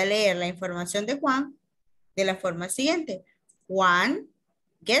 yo voy a leer la información de Juan de la forma siguiente. Juan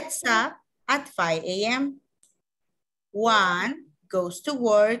gets up at 5 a.m. Juan goes to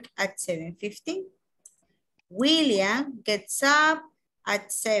work at 7:15. William gets up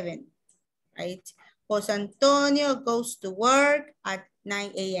at 7, right? José Antonio goes to work at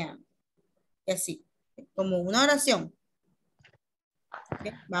 9 a.m. Y así, como una oración.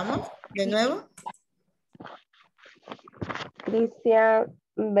 Okay, vamos, de nuevo. Christian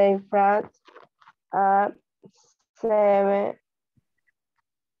breakfast at 7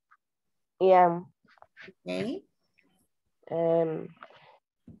 a.m. Okay.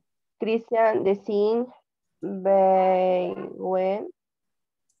 Christian the scene when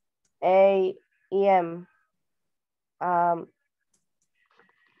 8 a.m.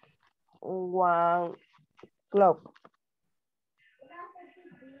 1 o'clock.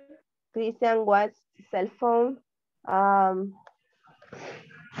 Christian watch cell phone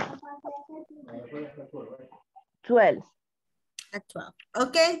 12. At 12.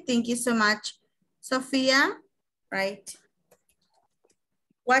 Okay, thank you so much. Sophia, right?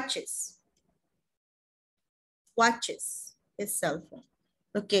 Watches his cell phone.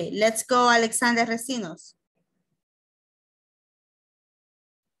 Okay, let's go, Alexander Recinos.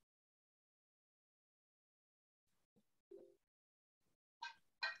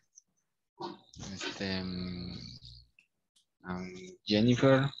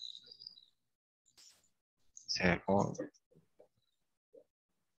 Jennifer.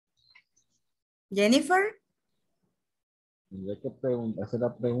 Jennifer. Tendría que hacer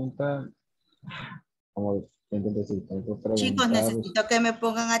la pregunta. Como decir, tengo que preguntar. Chicos, necesito que me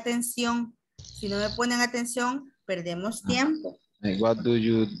pongan atención. Si no me ponen atención, perdemos tiempo. What do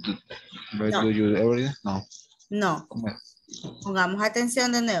you do? What No. do you every day? No. No. ¿Cómo es? Pongamos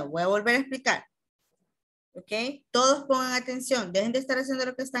atención de nuevo. Voy a volver a explicar. ¿Ok? Todos pongan atención. Dejen de estar haciendo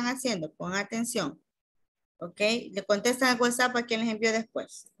lo que están haciendo. Pongan atención. ¿Ok? Le contestan al WhatsApp a quien les envió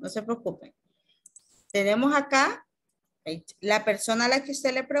después. No se preocupen. Tenemos acá la persona a la que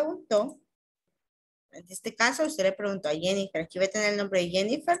usted le preguntó. En este caso, usted le preguntó a Jennifer. Aquí va a tener el nombre de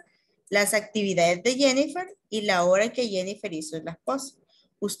Jennifer, las actividades de Jennifer y la hora que Jennifer hizo la esposa.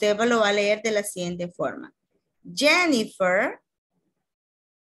 Usted lo va a leer de la siguiente forma. Jennifer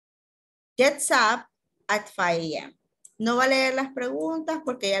gets up at 5 a.m. No va a leer las preguntas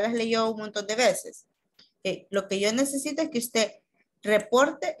porque ya las leyó un montón de veces. Lo que yo necesito es que usted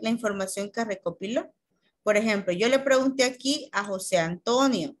reporte la información que recopiló. Por ejemplo, yo le pregunté aquí a José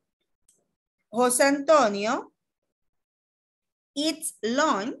Antonio. José Antonio eats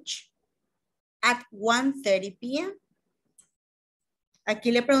lunch at 1:30 p.m.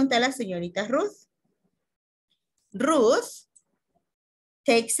 Aquí le pregunté a la señorita Ruth. Ruth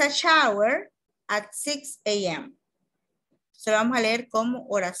takes a shower at 6 a.m. Se lo vamos a leer como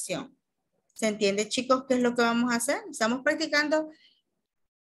oración. ¿Se entiende, chicos, qué es lo que vamos a hacer? Estamos practicando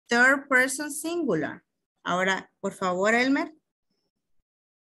third person singular. Ahora, por favor, Elmer.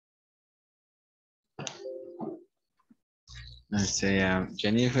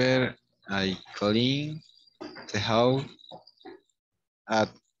 Jennifer, I clean the house at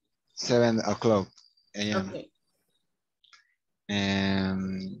 7 o'clock a.m. Okay.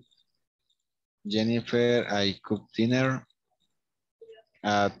 And Jennifer, I cook dinner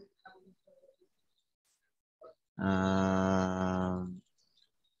at 12,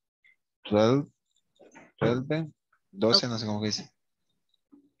 12, no sé cómo dice.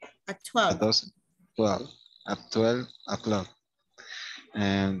 At 12. At 12, at 12 o'clock.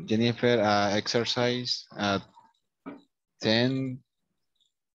 And Jennifer, exercise at 10:30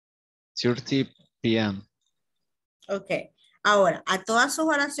 p.m. Ok. Ahora, a todas sus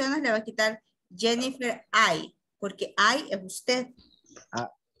oraciones le va a quitar Jennifer I, porque I es usted.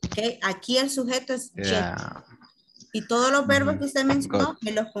 Ok. Aquí el sujeto es Jennifer. Y todos los verbos que usted mencionó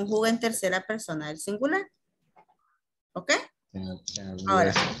me los conjuga en tercera persona del singular. ¿Ok?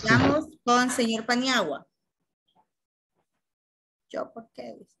 Ahora, vamos con señor Paniagua. Yo, ¿por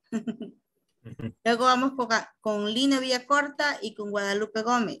qué? Luego vamos con Lina Villacorta y con Guadalupe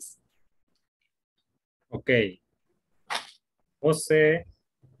Gómez. Ok. Jose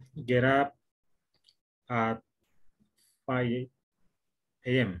get up at 5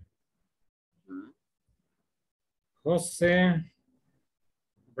 a.m. Jose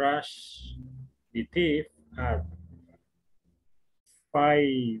brush the teeth at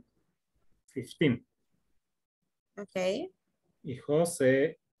 5:15. Okay. Y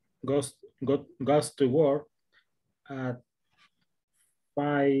Jose goes to work at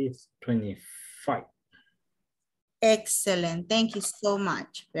 5:25. Excellent. Thank you so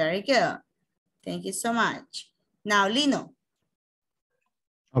much. Very good. Thank you so much. Now, Lino.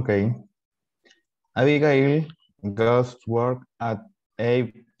 Okay. Abigail goes to work at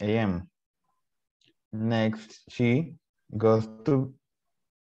 8 a.m. Next, she watches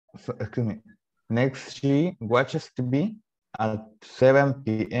TV at 7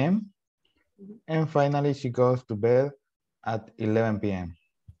 p.m. And finally, she goes to bed at 11 p.m.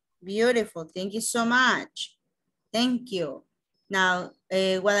 Beautiful. Thank you so much. Thank you. Now,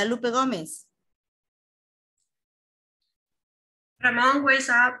 Guadalupe Gómez. Ramon wakes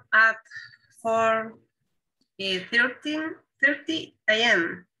up at 4:30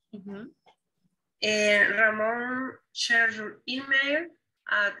 a.m. Ramon shares your email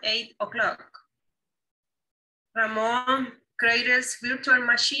at 8 o'clock. Ramon creates virtual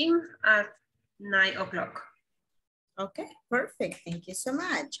machine at 9 o'clock. Okay, perfect. Thank you so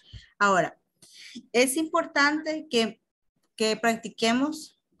much. Ahora, es importante que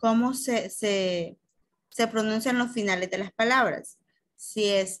practiquemos cómo se pronuncian los finales de las palabras. Si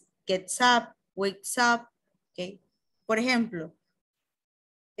es gets up, wakes up, okay. Por ejemplo,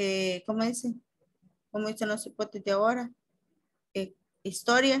 ¿cómo dicen? ¿Cómo dicen los hipotes de ahora?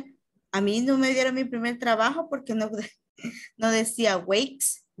 Historia. A mí no me dieron mi primer trabajo porque no decía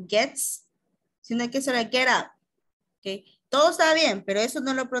wakes, gets, sino que eso era get up. Okay. Todo estaba bien, pero eso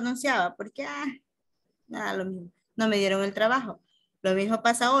no lo pronunciaba porque, nada, lo mismo. No me dieron el trabajo. Lo mismo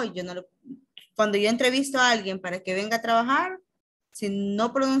pasa hoy. Cuando yo entrevisto a alguien para que venga a trabajar, si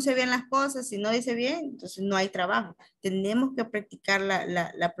no pronuncia bien las cosas, si no dice bien, entonces no hay trabajo. Tenemos que practicar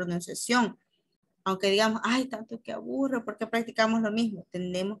la pronunciación. Aunque digamos, ay, tanto que aburro, ¿por qué practicamos lo mismo?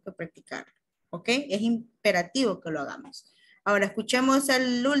 Tenemos que practicar, ¿ok? Es imperativo que lo hagamos. Ahora escuchemos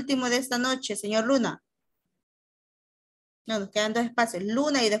el último de esta noche, señor Luna. No, nos quedan 2 espacios.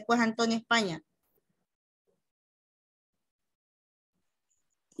 Luna y después Antonio España.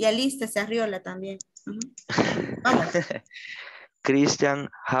 Y alístese Arriola también. Vamos. Christian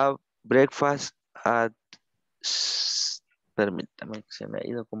have breakfast at... Permítame que se me ha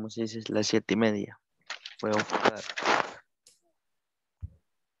ido, como se dice, las 7:30. Voy a buscar.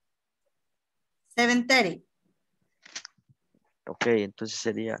 7:30. Ok, entonces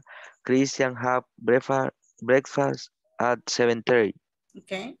sería Christian have breakfast at 7:30.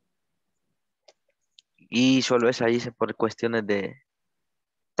 Ok. Y solo esa hice por cuestiones de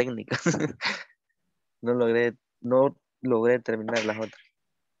técnicas. No logré terminar las otras.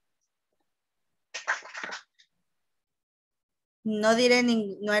 No haré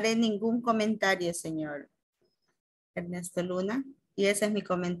ningún comentario, señor Ernesto Luna. Y ese es mi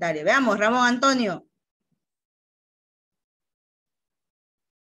comentario. Veamos, Ramón Antonio.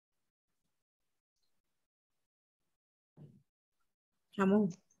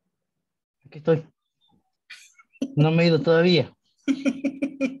 Ramón. Aquí estoy. No me he ido todavía.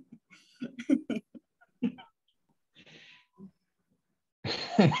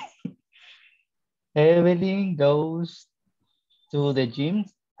 Evelyn goes to the gym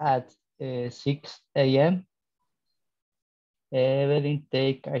at 6 a.m. Evelyn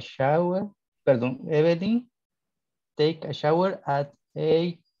take a shower. Perdón, Evelyn take a shower at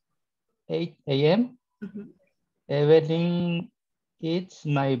 8 a.m. Evelyn eats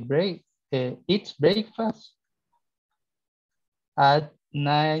breakfast at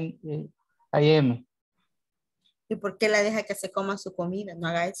 9 a.m. ¿Y por qué la deja que se coma su comida? No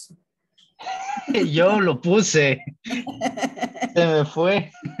haga eso. Yo lo puse. Se me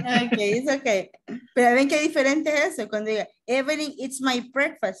fue. Ok, es ok. Pero ven qué diferente es eso. Cuando diga, Evelyn eats my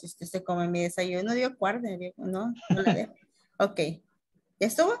breakfast. Usted se come mi desayuno, dio guarda. No la dejo. Ok. ¿Ya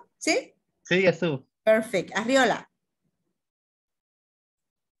estuvo? ¿Sí? Sí, ya estuvo. Perfect. Arriola.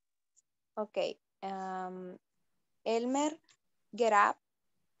 Okay. Elmer get up.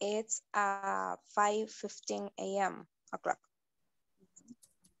 It's 5:15 a.m. o'clock.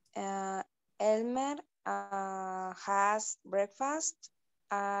 Elmer has breakfast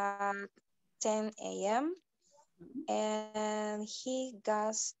at 10 a.m. and he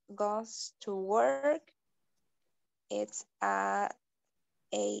goes to work. It's at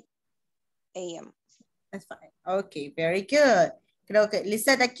 8 a.m. That's fine. Okay, very good. Creo que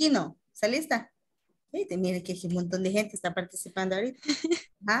Lisa de Aquino. ¿Está lista? Sí, mire que un montón de gente está participando ahorita.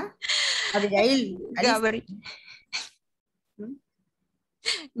 ¿Ah? Abigail.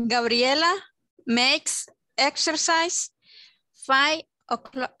 Gabriela makes exercise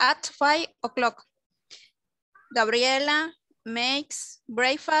at 5 o'clock. Gabriela makes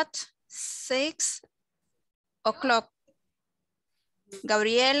breakfast 6 o'clock.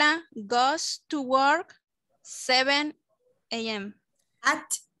 Gabriela goes to work 7 a.m.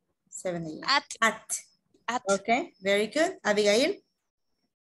 At 7 a.m. At. Okay, very good. Abigail.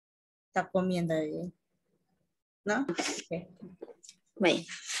 Está comiendo ahí. ¿No? Okay. Bueno,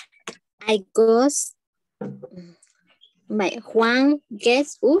 Juan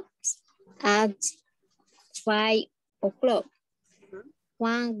gets up at 5 o'clock.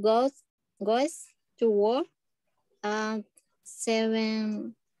 Juan goes to work at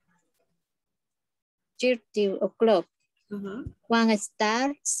 7:30 o'clock. Juan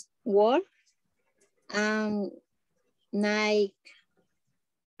starts work at 9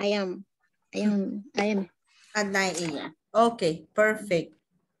 a.m. At 9 a.m. Ok, perfect.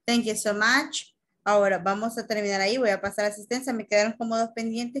 Thank you so much. Ahora vamos a terminar ahí. Voy a pasar asistencia. Me quedaron como 2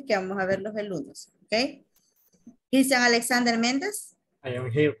 pendientes que vamos a verlos el lunes. Ok. Cristian Alexander Méndez. I am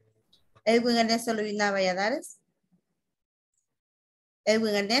here. Edwin Ernesto Lubina Valladares.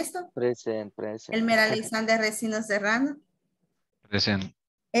 Edwin Ernesto. Present. Elmer Alexander Recino Serrano. Present.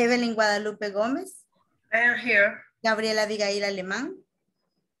 Evelyn Guadalupe Gómez. I am here. Gabriela Abigail Alemán.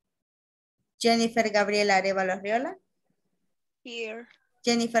 Jennifer Gabriela Arevalo Arriola. Here.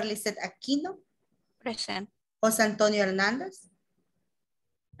 Jennifer Lizeth Aquino. Present. José Antonio Hernández.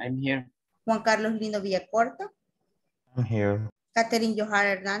 I'm here. Juan Carlos Lino Villacorta. I'm here. Catherine Johar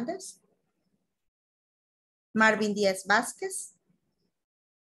Hernández. Marvin Díaz Vázquez.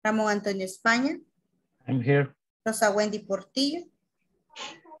 Ramón Antonio España. I'm here. Rosa Wendy Portillo.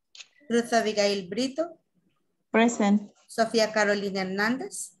 Ruth Abigail Brito. Present. Sofía Carolina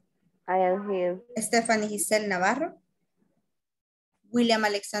Hernández. I am here. Stephanie Giselle Navarro. William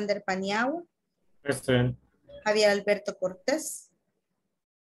Alexander Paniagua. Present. Javier Alberto Cortés.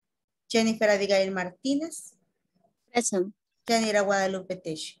 Jennifer Abigail Martínez. Present. Yanira Guadalupe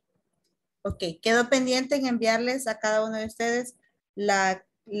Teche. Ok, quedo pendiente en enviarles a cada uno de ustedes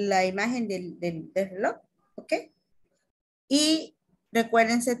la imagen del reloj. Ok. Y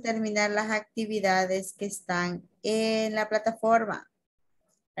recuérdense terminar las actividades que están en la plataforma.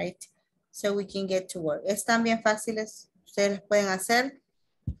 Right? So we can get to work. Están bien fáciles. Ustedes las pueden hacer.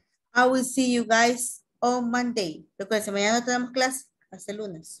 I will see you guys on Monday. Recuerden, mañana no tenemos clase. Hasta el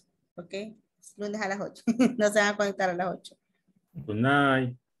lunes. Ok. Lunes a las 8. No se van a conectar a las 8. Good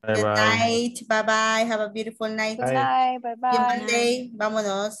night. Bye Good bye. night. Bye bye. Have a beautiful night. Good night. Bye See you bye. Monday.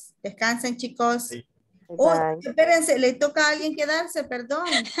 Vámonos. Descansen, chicos. Sí. Oh, Bye. espérense, le toca a alguien quedarse, perdón.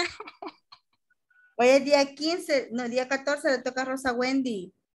 Hoy es día 15, no, día 14 le toca a Rosa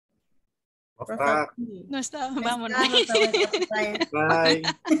Wendy. Rosa Wendy. No está, No vámonos. está, Rosa Wendy. Ok, vayan.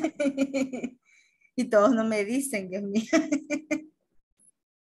 Bye. Y todos no me dicen, Dios mío.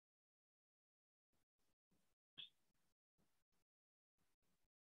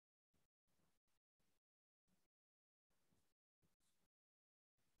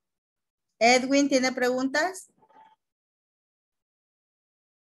 Edwin, ¿tiene preguntas?